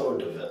I also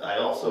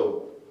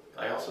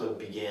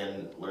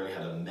began learning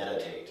how to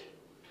meditate.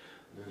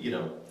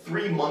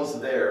 3 months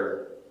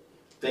there,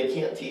 they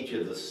can't teach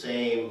you the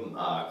same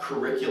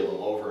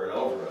curriculum over and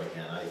over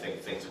again. I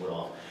think things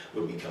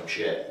would become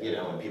shit,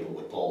 and people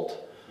would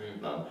bolt.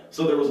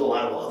 So there was a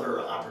lot of other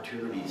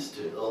opportunities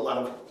a lot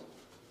of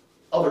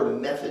other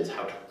methods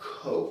how to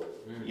cope,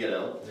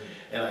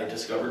 and I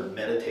discovered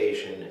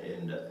meditation,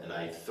 and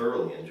I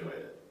thoroughly enjoyed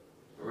it.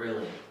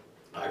 Really?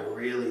 I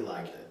really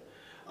liked it.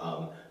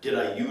 Did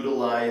I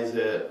utilize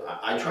it?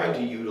 I tried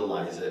to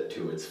utilize it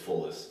to its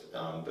fullest,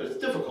 but it's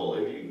difficult.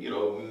 If you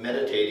know,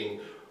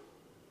 meditating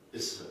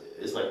is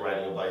like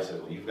riding a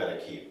bicycle. You've got to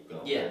keep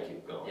going, Yeah.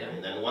 keep going, Yeah.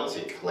 and then once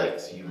it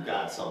clicks, you've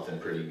got something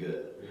pretty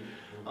good.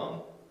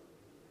 Mhm.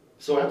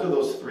 So after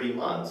those 3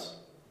 months,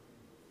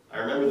 I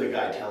remember the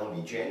guy telling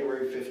me,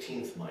 January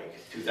 15th, Mike,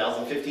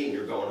 2015,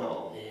 you're going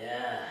home.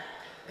 Yeah.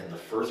 And the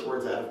first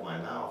words out of my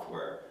mouth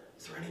were,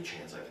 is there any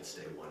chance I can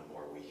stay one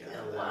more week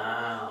after that?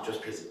 Wow.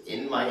 Just because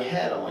in my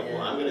head, I'm like, Yeah.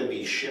 well, I'm going to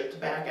be shipped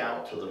back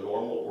out to the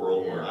normal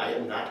world where Yeah. I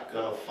am not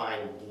going to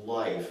find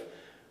life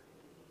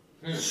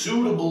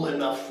suitable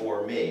enough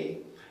for me,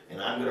 and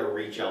I'm going to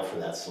reach out for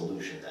that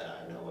solution that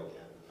I know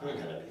again. I'm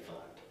going to be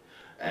fucked.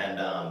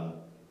 And,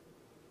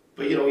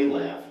 but you know, he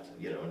laughed,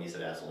 you know, and he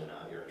said, absolutely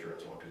not, your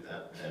insurance won't do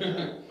that.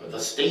 And, but the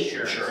state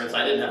insurance,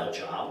 I didn't have a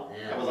job.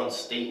 Yeah. I was on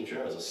state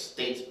insurance, the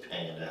state's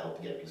paying to help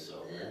get you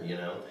sober, Yeah. you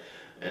know?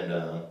 And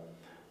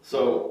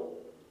so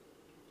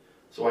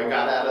I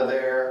got out of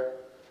there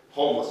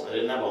homeless. I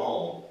didn't have a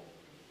home.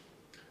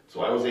 So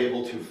I was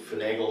able to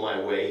finagle my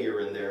way here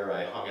and there.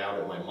 I hung out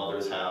at my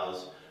mother's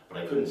house, but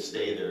I couldn't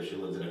stay there. She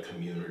lived in a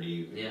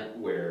community Yeah.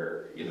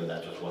 where, you know,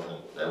 that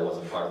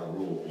wasn't part of the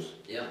rules.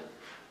 Yeah.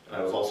 And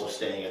I was also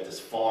staying at this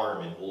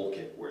farm in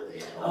Wolcott where they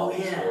had all Oh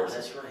these yeah, horses.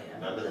 that's right. I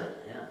Remember that?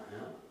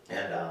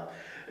 Yeah.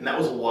 And that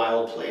was a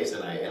wild place,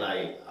 and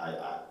I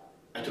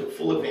took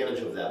full advantage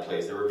of that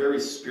place. There were very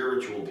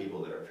spiritual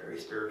people there, very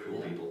spiritual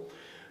Yeah. people,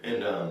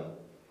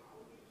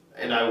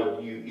 and I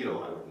would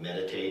I would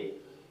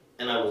meditate,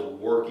 and I was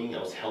working, I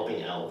was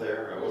helping out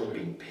there. I wasn't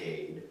being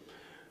paid,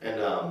 and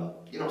so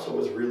it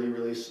was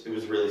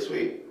really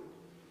sweet.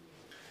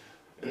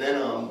 And then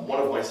one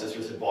of my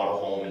sisters had bought a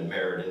home in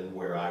Meriden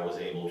where I was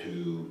able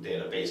to. They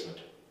had a basement.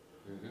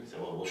 Mhm. He said,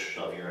 well, we'll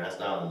shove your ass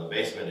down in the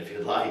basement if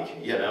you'd like,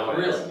 you know.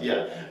 Really?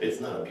 It's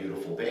not a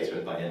beautiful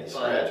basement by any But,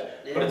 stretch,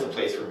 yeah. but it's a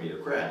place for me to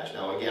crash.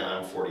 Now again,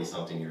 I'm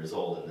 40-something years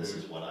old, and this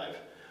is what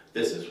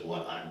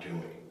I'm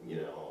doing, you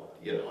know.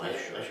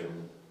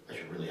 I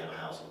should really have a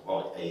house,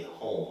 or a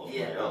home of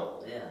my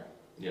own, Yeah.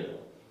 you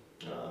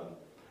know.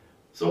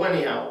 So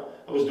anyhow,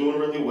 I was doing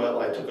really well.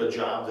 I took a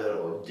job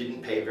that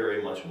didn't pay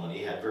very much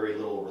money, had very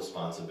little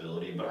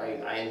responsibility, but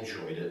I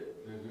enjoyed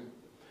it.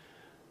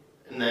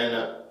 Mm-hmm. And then,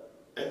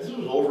 and this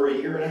was over a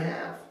year and a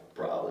half,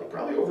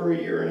 probably over a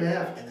year and a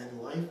half. And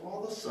then life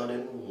all of a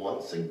sudden,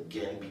 once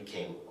again,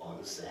 became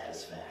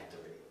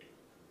unsatisfactory.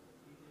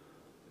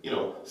 You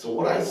know, so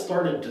what I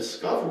started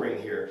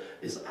discovering here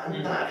is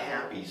I'm not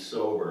happy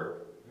sober.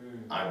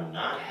 I'm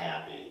not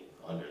happy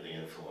under the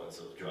influence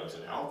of drugs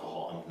and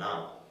alcohol. I'm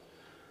not.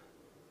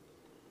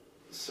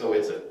 So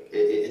it's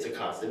a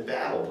constant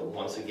battle. But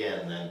once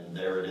again, then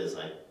there it is.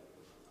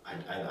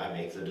 I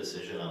make the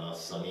decision on a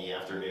sunny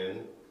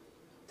afternoon.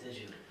 Did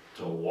you?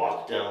 To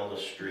walk down the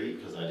street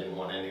because I didn't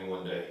want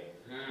anyone to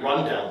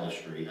run down the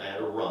street. I had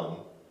to run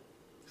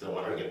because I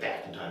wanted to get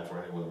back in time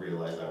before anyone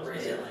realized I was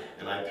missing. Really?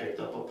 And I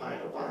picked up a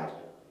pint of vodka.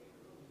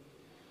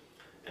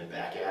 And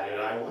back at it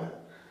I went.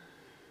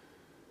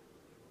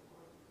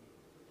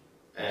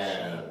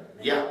 And Man,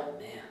 yeah.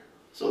 Man.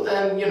 So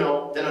then, then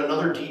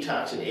another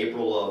detox in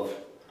April of,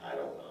 I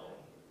don't know.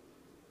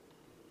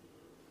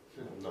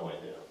 I have no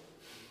idea.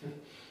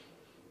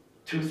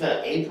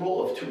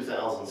 April of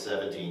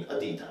 2017, a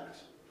detox.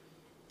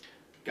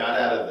 Got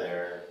out of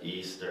there,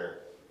 Easter.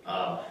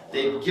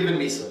 They'd given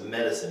me some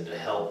medicine to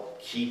help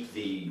keep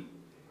the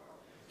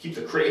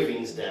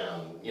cravings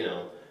down,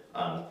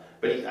 But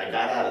I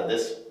got out of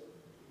this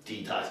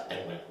detox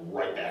and went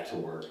right back to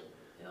work.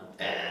 Yeah.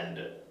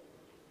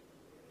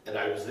 And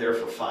I was there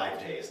for 5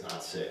 days,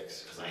 not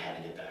 6, because I had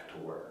to get back to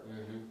work.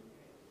 Mm-hmm.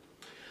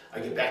 I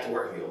get back to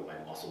work, my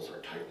muscles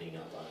are tightening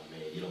up on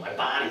me. My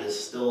body is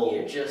still.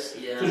 You're just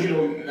Because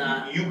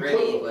not you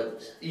ready, put,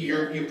 but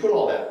you put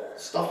all that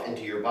stuff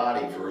into your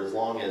body for as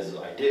long as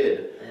I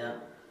did. yeah.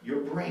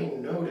 Your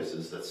brain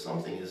notices that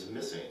something is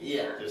missing.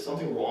 Yeah. There's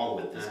something wrong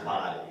with this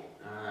body.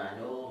 I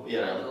know.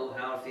 Yeah. I know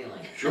how I'm feeling.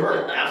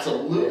 Sure,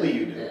 absolutely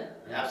you do. Yeah.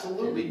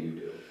 Absolutely you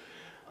do.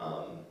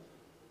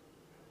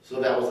 So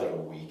that was like a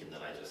week, and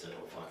then I just said,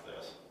 oh, fuck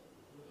this.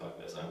 Fuck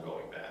this, I'm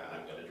going back.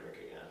 I'm going to drink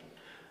again.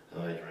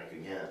 So I drank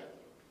again.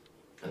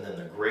 And then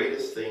the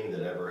greatest thing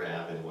that ever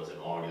happened was in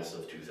August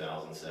of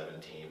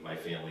 2017. My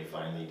family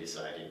finally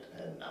decided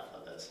enough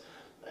of this,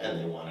 and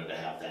they wanted to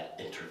have that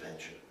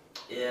intervention.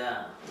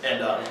 Yeah.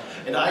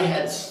 And I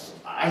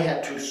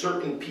had to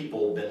certain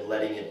people been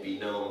letting it be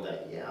known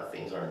that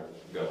things aren't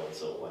going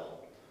so well.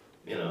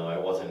 I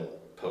wasn't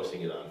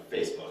posting it on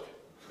Facebook.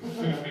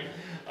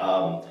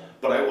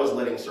 But I was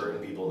letting certain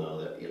people know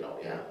that,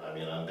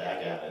 I'm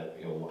back at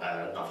it, I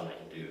have nothing I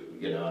can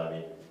do, I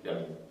mean,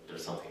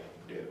 there's something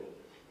I can do,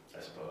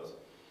 I suppose.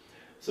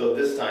 So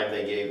this time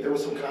there were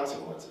some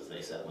consequences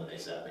when they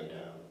sat me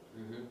down.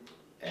 Mm-hmm.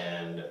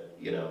 And,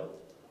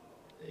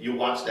 you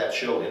watch that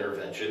show,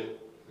 Intervention,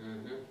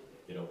 Mm-hmm.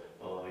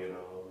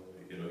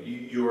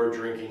 Your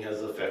drinking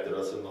has affected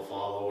us in the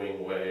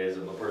following ways,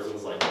 and the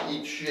person's like,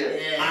 eat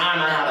shit, Yeah. I'm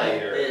out of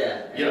here.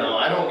 Yeah.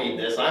 I don't need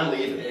this, I'm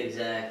leaving.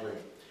 Exactly.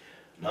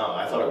 No,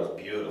 I thought it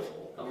was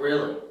beautiful. Oh,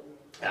 really?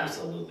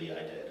 Absolutely I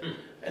did.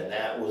 And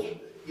that was,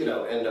 you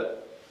know, and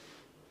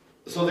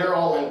so they're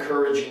all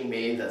encouraging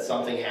me that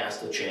something has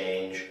to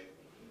change.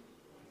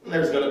 And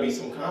there's going to be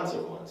some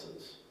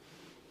consequences.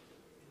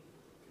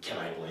 Can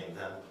I blame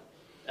them?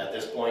 At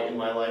this point in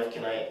my life,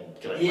 can I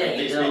blame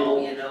these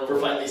people for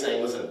finally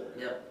saying, listen,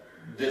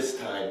 this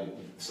time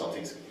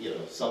something's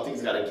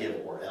got to give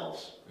or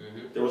else.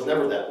 There was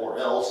never that or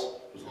else.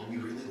 It was, oh, we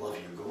really love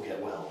you, go get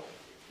well,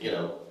 you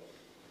know.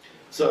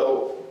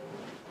 So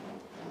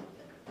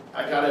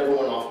I got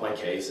everyone off my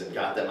case and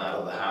got them out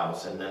of the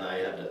house, and then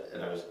I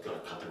was going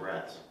to cut the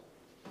grass.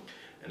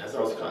 And as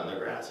I was cutting the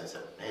grass, I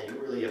said, man, you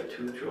really have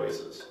two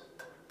choices.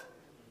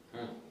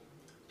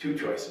 Two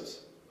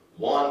choices.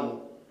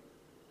 One,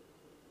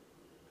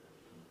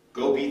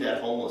 go be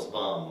that homeless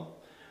bum.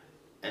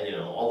 And, you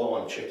know, although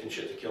I'm chicken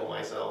shit to kill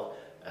myself,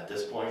 at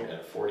this point,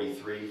 at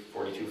 43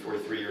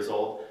 years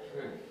old,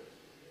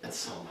 at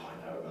some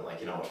point I would have been like,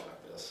 you know what,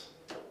 fuck this.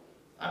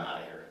 I'm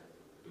out of here.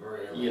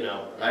 Really? You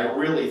know, I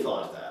really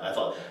thought that. I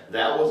thought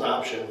that was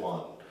option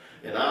one.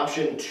 And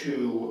option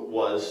two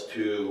was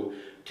to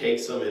take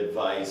some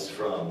advice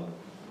from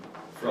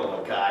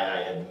a guy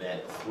I had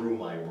met through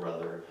my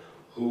brother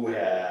who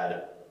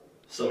had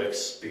some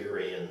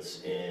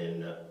experience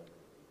in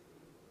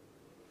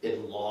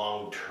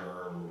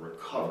long-term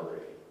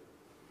recovery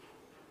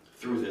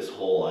through this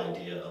whole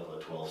idea of a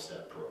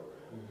 12-step program.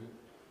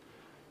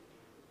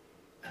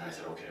 And I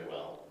said, okay,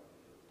 well,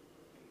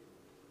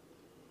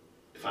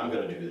 if I'm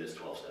going to do this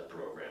 12-step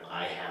program,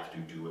 I have to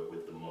do it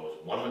with the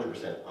most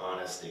 100%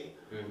 honesty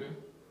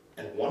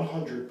and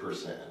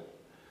 100%,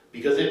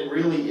 because it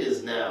really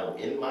is now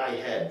in my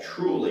head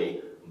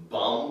truly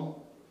bum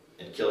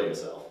and kill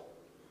yourself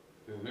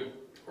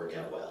or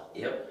get well.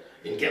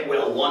 And get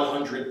well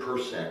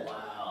 100%.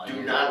 Wow.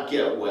 Do not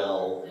get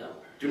well.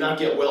 Do not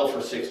get well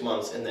for 6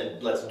 months and then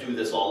let's do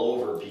this all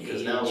over,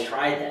 because now. You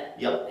tried that.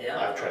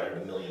 I've tried it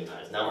a million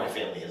times. Now my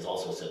family has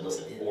also said,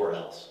 listen, or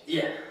else.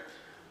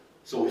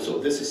 So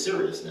this is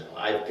serious now.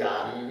 I've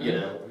got, you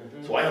know,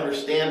 so I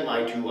understand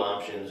my two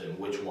options and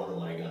which one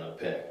am I going to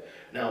pick.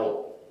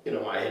 Now, you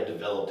know, I had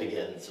developed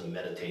again some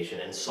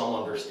meditation and some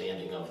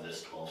understanding of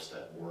this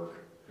 12-step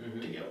work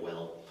to get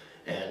well.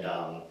 And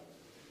I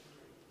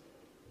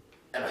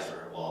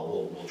thought,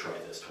 well, we'll try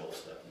this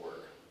 12-step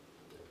work.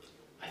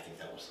 I think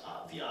that was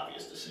the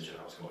obvious decision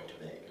I was going to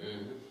make.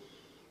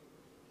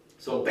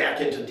 So back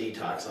into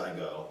detox I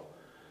go.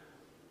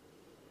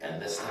 And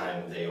this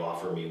time they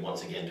offer me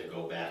once again to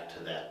go back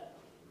to that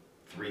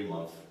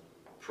 3-month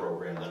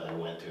program that I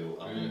went to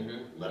up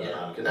in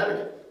Lebanon,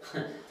 Connecticut.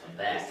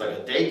 It's like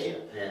a day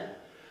camp.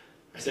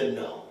 I said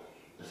no.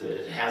 I said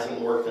it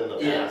hasn't worked in the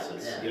past.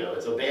 It's you know,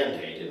 it's a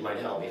Band-Aid. It might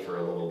help me for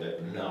a little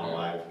bit. No,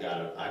 I've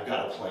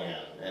got a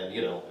plan. And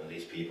you know, and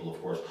these people,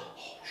 of course,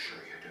 oh sure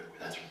you do.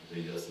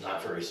 That's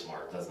not very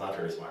smart. That's not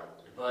very smart.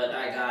 But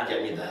I got it.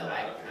 Get me the hell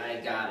out of here. I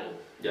got it.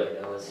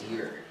 Yep. It was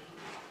here.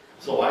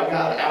 So I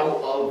got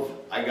out of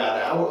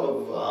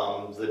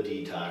the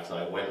detox.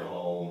 I went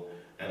home,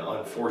 and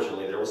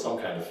unfortunately, there was some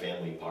kind of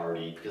family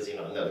party because you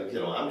know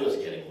I'm just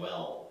getting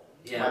well.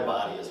 My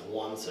body is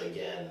once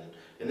again,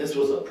 and this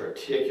was a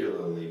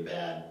particularly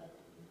bad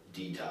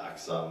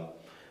detox. I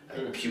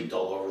puked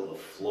all over the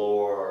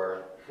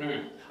floor.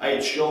 I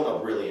had shown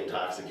up really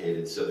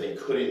intoxicated, so they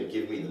couldn't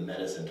give me the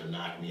medicine to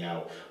knock me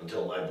out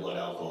until my blood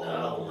alcohol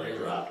level had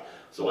dropped.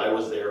 So I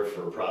was there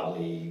for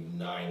probably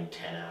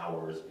 9-10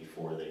 hours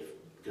before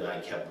I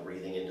kept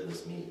breathing into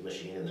this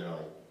machine, and they're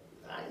like,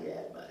 not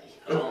yet, buddy.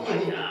 Oh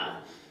my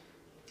God.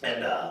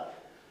 And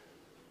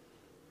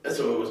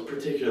so it was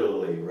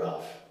particularly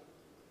rough.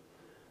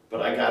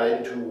 But I got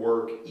into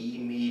work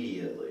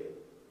immediately.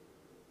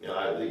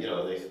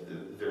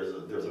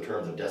 There's a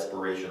term, the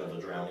desperation of a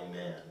drowning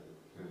man.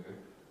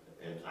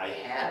 And I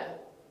had it.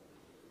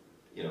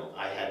 You know,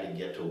 I had to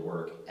get to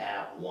work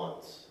at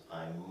once.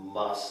 I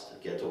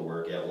must get to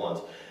work at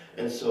once.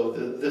 And so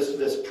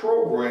this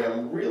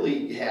program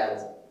really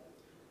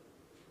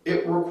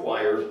it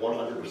requires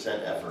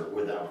 100% effort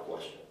without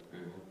question.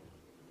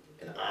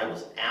 And I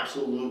was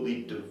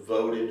absolutely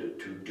devoted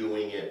to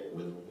doing it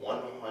with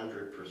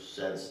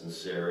 100%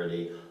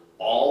 sincerity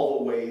all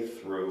the way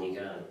through,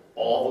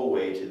 all the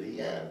way to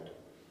the end.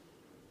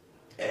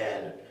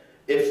 And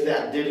if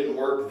that didn't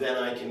work, then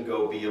I can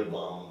go be a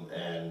bum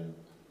and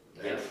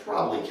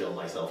probably kill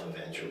myself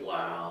eventually.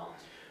 Wow.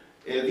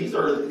 And these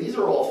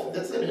are all,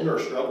 that's an inner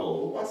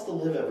struggle. Who wants to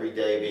live every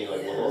day being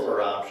like, well, those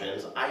are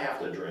options. I have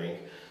to drink.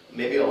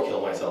 Maybe I'll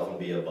kill myself and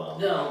be a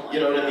bum. No, you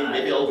know what I mean?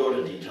 Maybe I'll go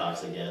to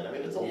detox again. I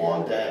mean, it's a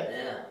long day.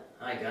 Yeah,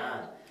 my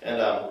God. And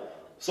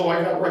so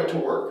I got right to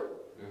work.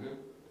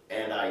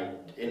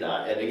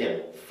 And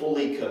again,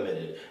 fully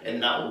committed. And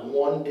not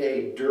one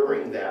day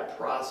during that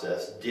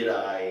process did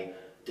I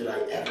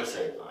ever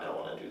say, I don't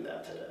want to do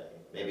that today.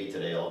 Maybe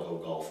today I'll go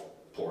golf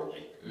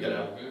poorly. You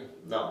know?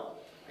 No,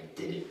 I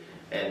did it.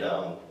 And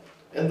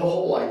the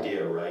whole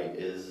idea, right,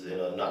 is in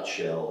a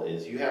nutshell,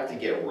 is you have to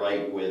get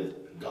right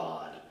with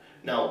God.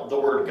 Now, the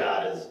word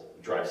God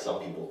drives some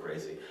people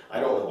crazy. I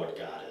don't know what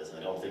God is.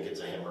 I don't think it's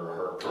a him or a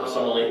her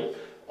personally.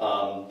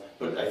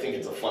 But I think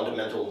it's a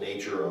fundamental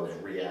nature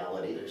of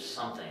reality. There's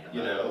something about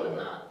You know, it, but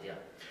not, yeah.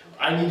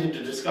 I needed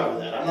to discover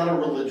that. I'm not a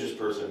religious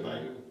person by,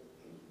 Mhm.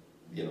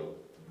 you know,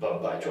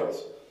 by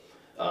choice.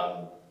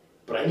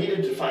 But I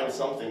needed to find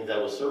something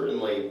that was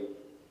certainly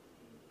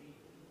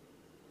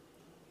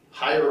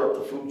higher up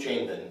the food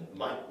chain than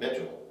Mike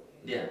Mitchell,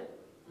 Yeah,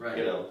 right.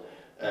 you know,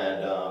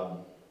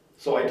 and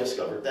so I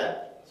discovered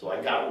that. So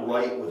I got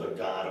right with a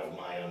God of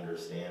my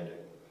understanding.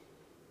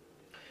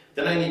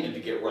 Then I needed to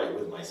get right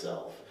with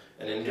myself,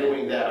 and in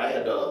doing that, I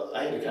had to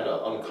kind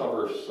of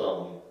uncover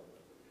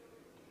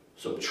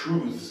some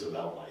truths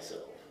about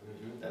myself.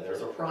 Mhm. And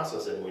there's a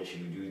process in which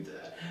you do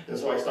that. And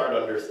so I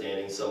started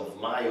understanding some of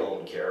my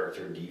own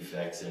character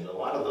defects, and a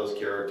lot of those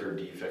character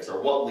defects are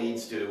what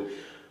leads to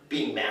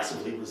being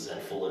massively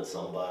resentful at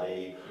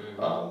somebody,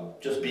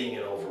 just being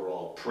an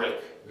overall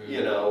prick,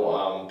 you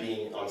know,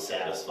 being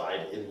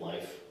unsatisfied in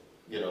life,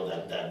 you know,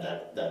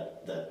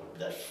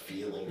 that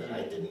feeling that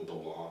I didn't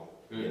belong,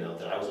 you know,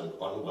 that I was an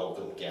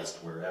unwelcome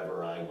guest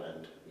wherever I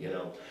went, you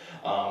know.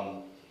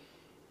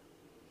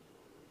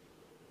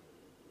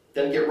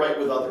 Then get right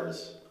with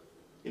others.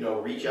 You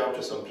know, reach out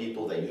to some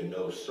people that you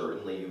know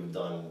certainly you've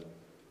done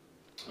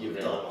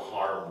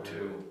harm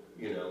to,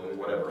 you know, and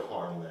whatever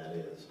harm that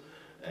is.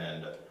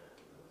 And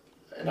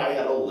I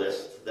had a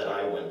list that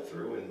I went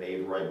through and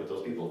made right with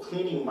those people,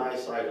 cleaning my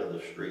side of the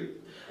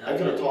street. I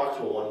could have talked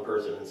to one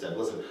person and said,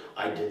 listen,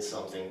 I did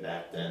something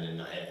back then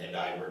and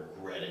I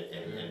regret it,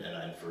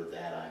 and for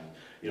that I'm,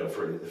 you know,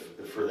 for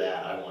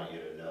that I want you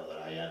to know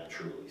that I am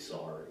truly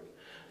sorry.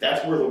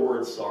 That's where the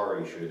word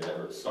sorry should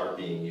ever start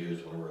being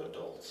used when we're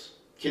adults.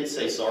 Kids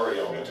say sorry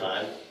all the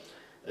time.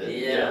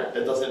 Yeah.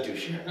 It doesn't do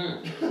shit.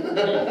 And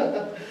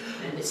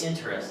it's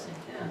interesting,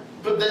 yeah.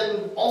 But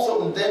then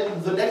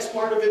the next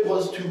part of it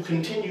was to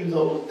continue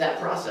that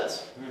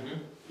process.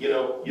 You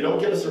know, you don't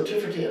get a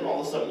certificate and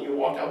all of a sudden you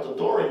walk out the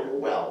door and you're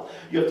well.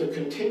 You have to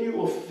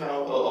continue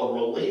a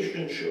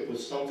relationship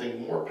with something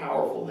more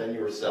powerful than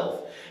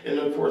yourself. And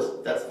of course,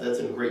 that's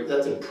in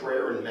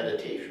prayer and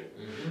meditation.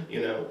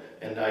 You know,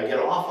 and I get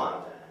off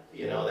on that.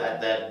 You know,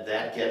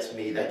 that gets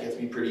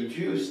me pretty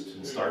juiced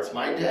and starts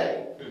my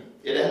day.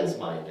 It ends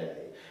my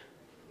day.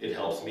 It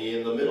helps me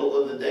in the middle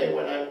of the day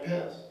when I'm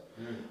pissed.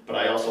 But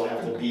I also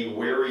have to be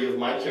wary of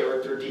my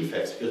character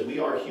defects because we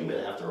are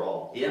human after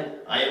all. Yeah.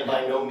 I am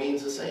by no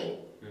means a saint.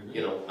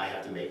 You know, I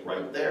have to make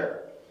right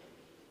there.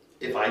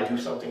 If I do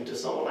something to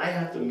someone, I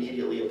have to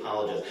immediately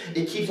apologize.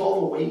 It keeps all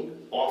the weight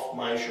off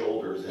my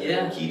shoulders, and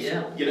it keeps,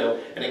 you know,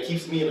 and it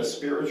keeps me in a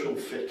spiritual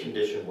fit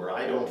condition where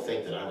I don't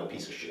think that I'm a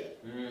piece of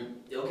shit.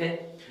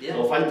 Okay. Yeah.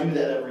 So if I do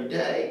that every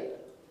day,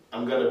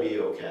 I'm gonna be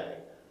okay.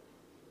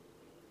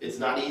 It's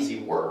not easy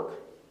work,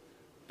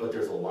 but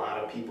there's a lot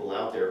of people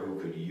out there who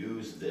could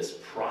use this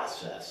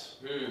process.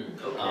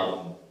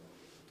 Okay.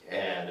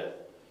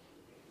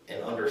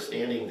 And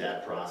understanding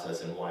that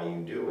process and why you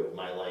do it,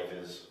 my life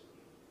is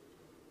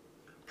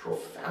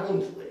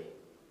profoundly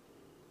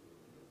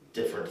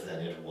different than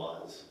it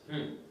was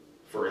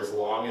for as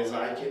long as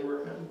I can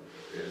remember.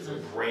 It is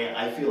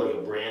I feel like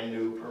a brand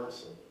new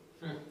person.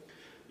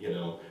 You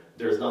know,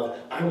 there's nothing.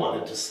 I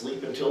wanted to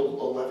sleep until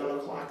 11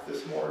 o'clock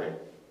this morning.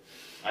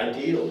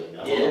 Ideally,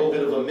 I'm a little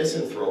bit of a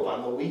misanthrope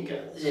on the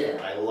weekends.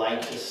 I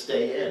like to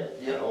stay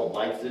in. I don't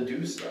like to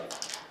do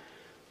stuff.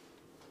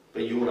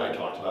 But you and I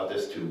talked about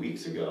this 2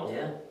 weeks ago.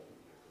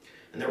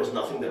 And there was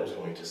nothing that was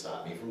going to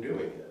stop me from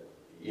doing it.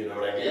 You know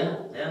what I mean?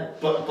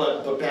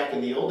 But back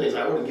in the old days,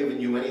 I would have given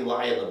you any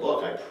lie in the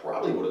book. I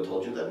probably would have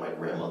told you that my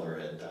grandmother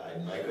had died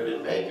and I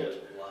couldn't make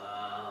it.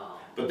 Wow.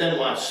 But then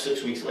watch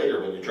 6 weeks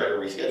later when you try to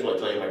reschedule, I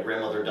tell you my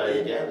grandmother died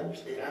again. And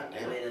you're like, God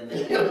damn. Wait a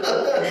minute.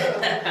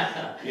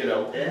 You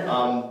know?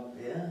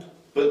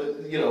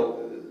 But, you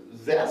know,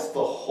 that's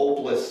the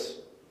hopeless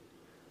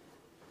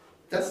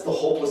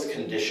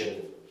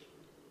condition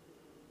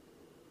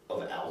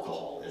of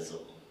alcoholism.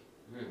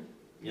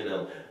 You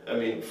know, I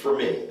mean, for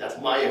me, that's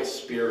my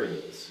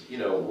experience, you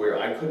know, where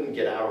I couldn't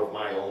get out of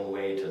my own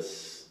way to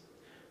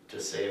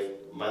save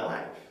my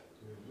life.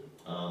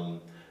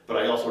 But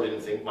I also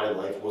didn't think my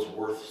life was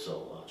worth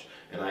so much.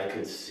 And I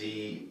could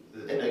see,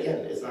 and again,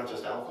 it's not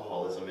just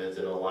alcoholism, it's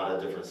in a lot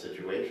of different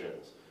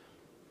situations.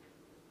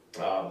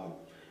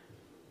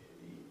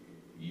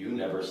 You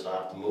never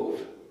stopped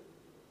moving.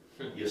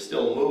 You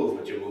still move,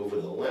 but you move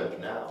with a limp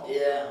now.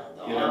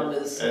 The arm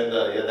is. And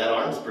that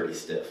arm's pretty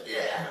stiff.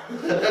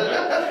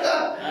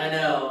 I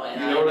know. You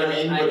know what I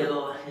mean? I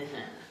know.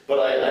 But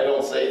I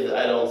don't say that.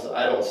 I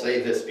don't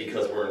say this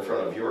because we're in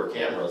front of your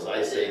cameras.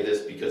 I say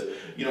this because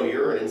you know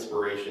you're an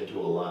inspiration to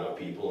a lot of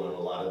people in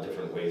a lot of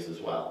different ways as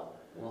well.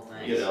 Well,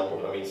 thanks. You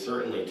know, I mean,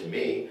 certainly to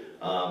me.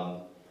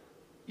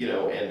 You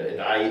know,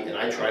 and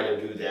I try to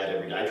do that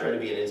every day. I try to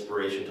be an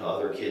inspiration to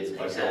other kids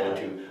by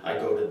I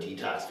go to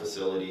detox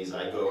facilities.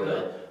 I go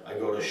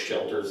to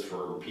shelters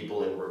for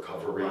people in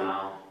recovery.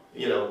 Wow.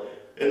 You know,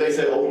 and they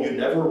say, oh, you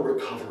never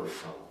recover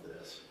from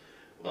this.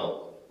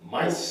 Well,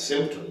 my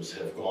symptoms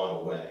have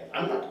gone away.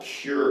 I'm not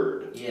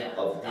cured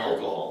of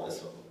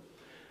alcoholism.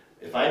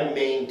 If I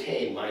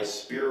maintain my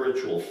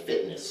spiritual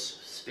fitness,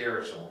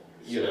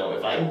 You know,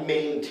 if I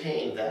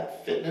maintain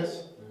that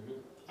fitness, Mhm.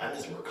 I'm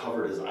as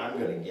recovered as I'm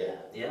gonna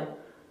get. Yeah.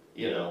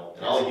 You know,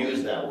 and I'll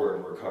use that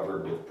word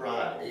recovered with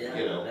pride. Yeah.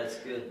 You know, That's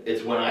good.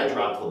 it's when I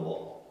drop the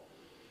ball.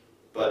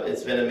 But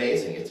it's been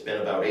amazing. It's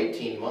been about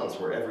 18 months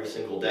where every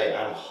single day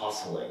I'm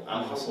hustling.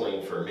 I'm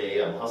hustling for me,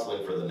 I'm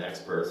hustling for the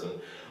next person.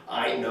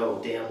 I know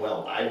damn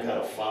well I've got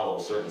to follow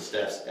certain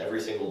steps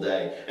every single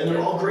day. And they're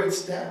all great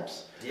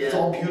steps. It's Yeah.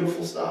 all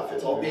beautiful stuff.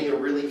 It's all being a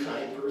really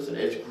kind person.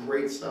 It's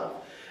great stuff.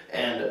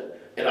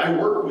 And I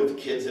work with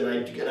kids and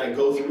I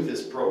go through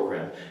this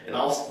program and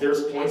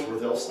there's points where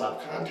they'll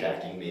stop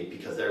contacting me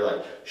because they're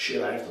like,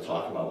 shit, I have to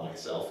talk about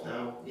myself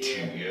now? Yeah.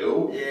 To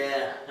you?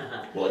 Yeah.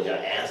 Well, you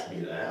asked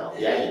me to help.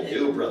 Yeah, you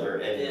do, brother.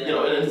 And Yeah. you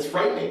know, and it's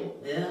frightening.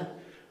 Yeah.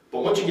 But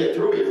once you get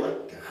through it, you're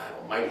like, God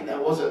almighty,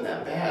 that wasn't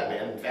that bad,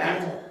 man. In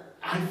fact, Yeah.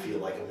 I feel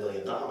like $1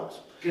 million.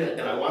 Good.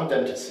 And I want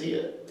them to see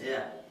it.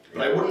 Yeah.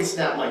 But I wouldn't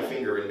snap my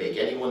finger and make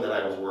anyone that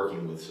I was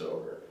working with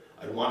sober.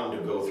 I'd want them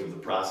to go through the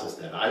process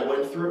that I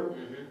went through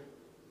Mhm.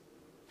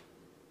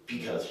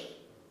 because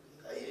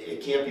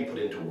it can't be put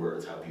into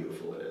words how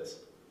beautiful it is.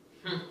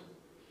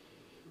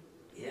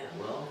 Yeah.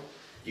 Well.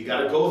 You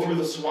got to go through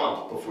the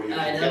swamp before you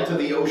I can know. get to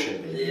the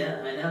ocean, baby.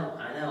 Yeah, I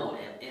know,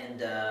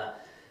 and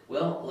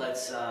well,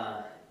 let's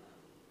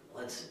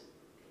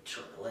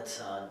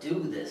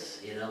do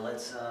this. You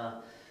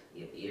know,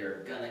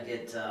 you're gonna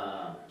get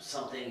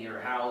something, your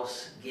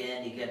house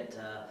again. You get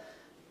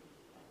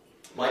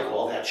Michael,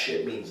 all that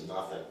shit means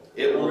nothing.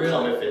 It will Really?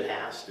 come if it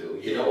has to.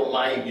 You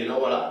know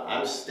what?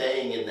 I'm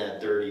staying in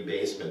that dirty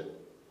basement.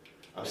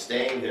 I'm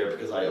staying there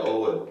because I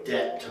owe a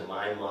debt to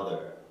my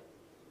mother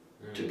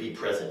to be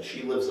present.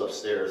 She lives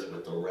upstairs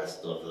with the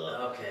rest of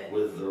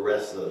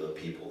the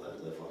people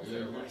that live up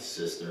there. My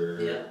sister,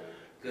 Yeah,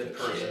 good the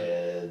person,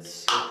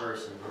 kids, good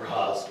person. her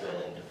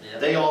husband. Yeah.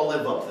 They all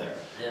live up there.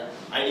 Yeah.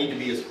 I need to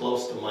be as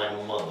close to my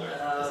mother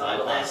as I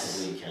Oh, that's-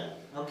 possibly can.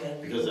 Okay.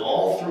 Because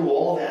all through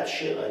all that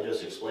shit I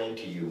just explained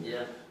to you,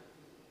 Yeah.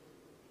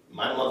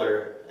 my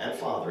mother and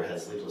father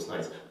had sleepless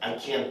nights. I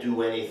can't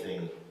do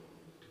anything.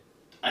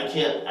 I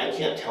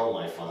can't tell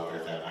my father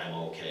that I'm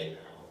okay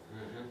now.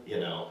 Mhm. You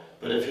know,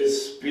 but if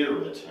his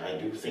spirit, I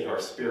do think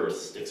our spirit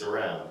sticks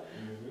around.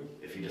 Mhm.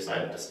 If he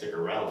decided to stick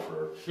around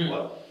for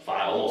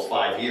almost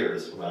 5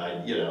 years,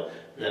 right? You know,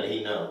 then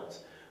he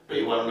knows. But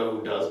you want to know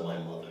who does? My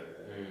mother,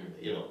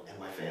 you know, and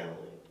my family.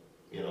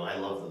 You know, I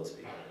love those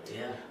people.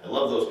 Yeah. I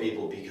love those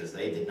people because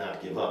they did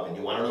not give up. And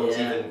you want to know what's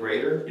Yeah. even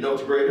greater? You know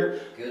what's greater?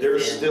 Good They're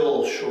family.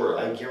 still short.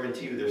 I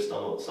guarantee you, there's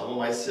some of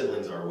my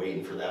siblings are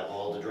waiting for that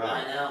ball to drop.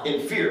 I know.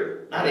 In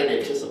fear, not in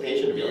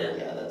anticipation to be like,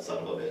 Yeah. yeah, that son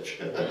of a bitch.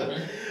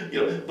 Mhm.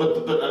 You know,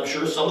 but I'm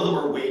sure some of them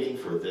are waiting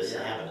for this to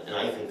Yeah. happen, and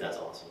I think that's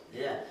awesome.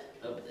 Yeah.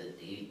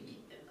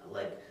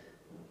 Like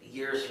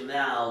years from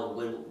now,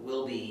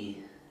 will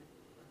be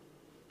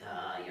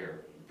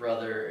your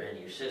brother and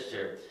your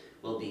sister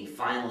will be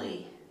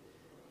finally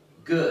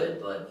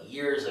good, but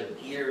years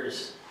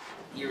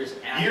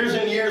after. Years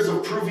and years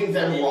of proving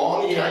them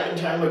wrong Yeah. time and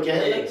time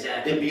again. Yeah,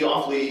 exactly. It'd be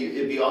awfully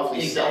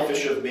Exactly.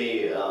 selfish of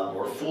me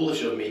or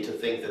foolish of me to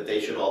think that they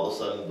should all of a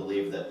sudden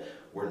believe that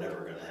we're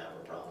never going to have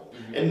a problem,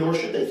 and nor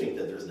should they think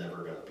that there's never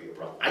going to be a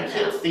problem. I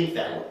can't think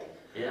that way.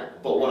 Yeah.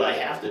 But what I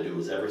have to do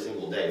is every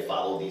single day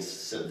follow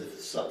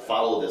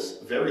this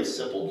very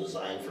simple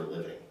design for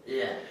living.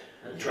 Yeah.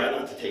 And try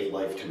not to take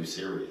life too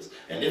serious.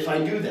 And if I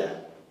do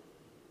that,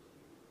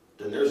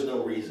 then there's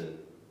no reason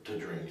to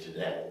drink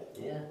today.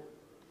 Yeah.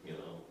 You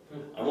know,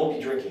 I won't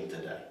be drinking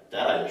today.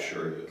 That I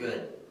assure you.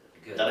 Good.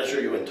 Good. That I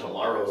assure you. And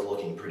tomorrow's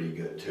looking pretty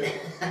good too.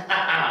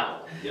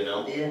 You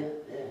know. Yeah.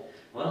 Yeah.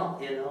 Well,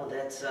 you know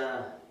that's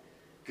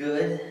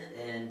good,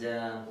 and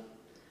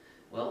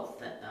well,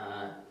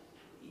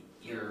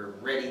 you're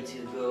ready to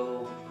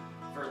go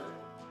further.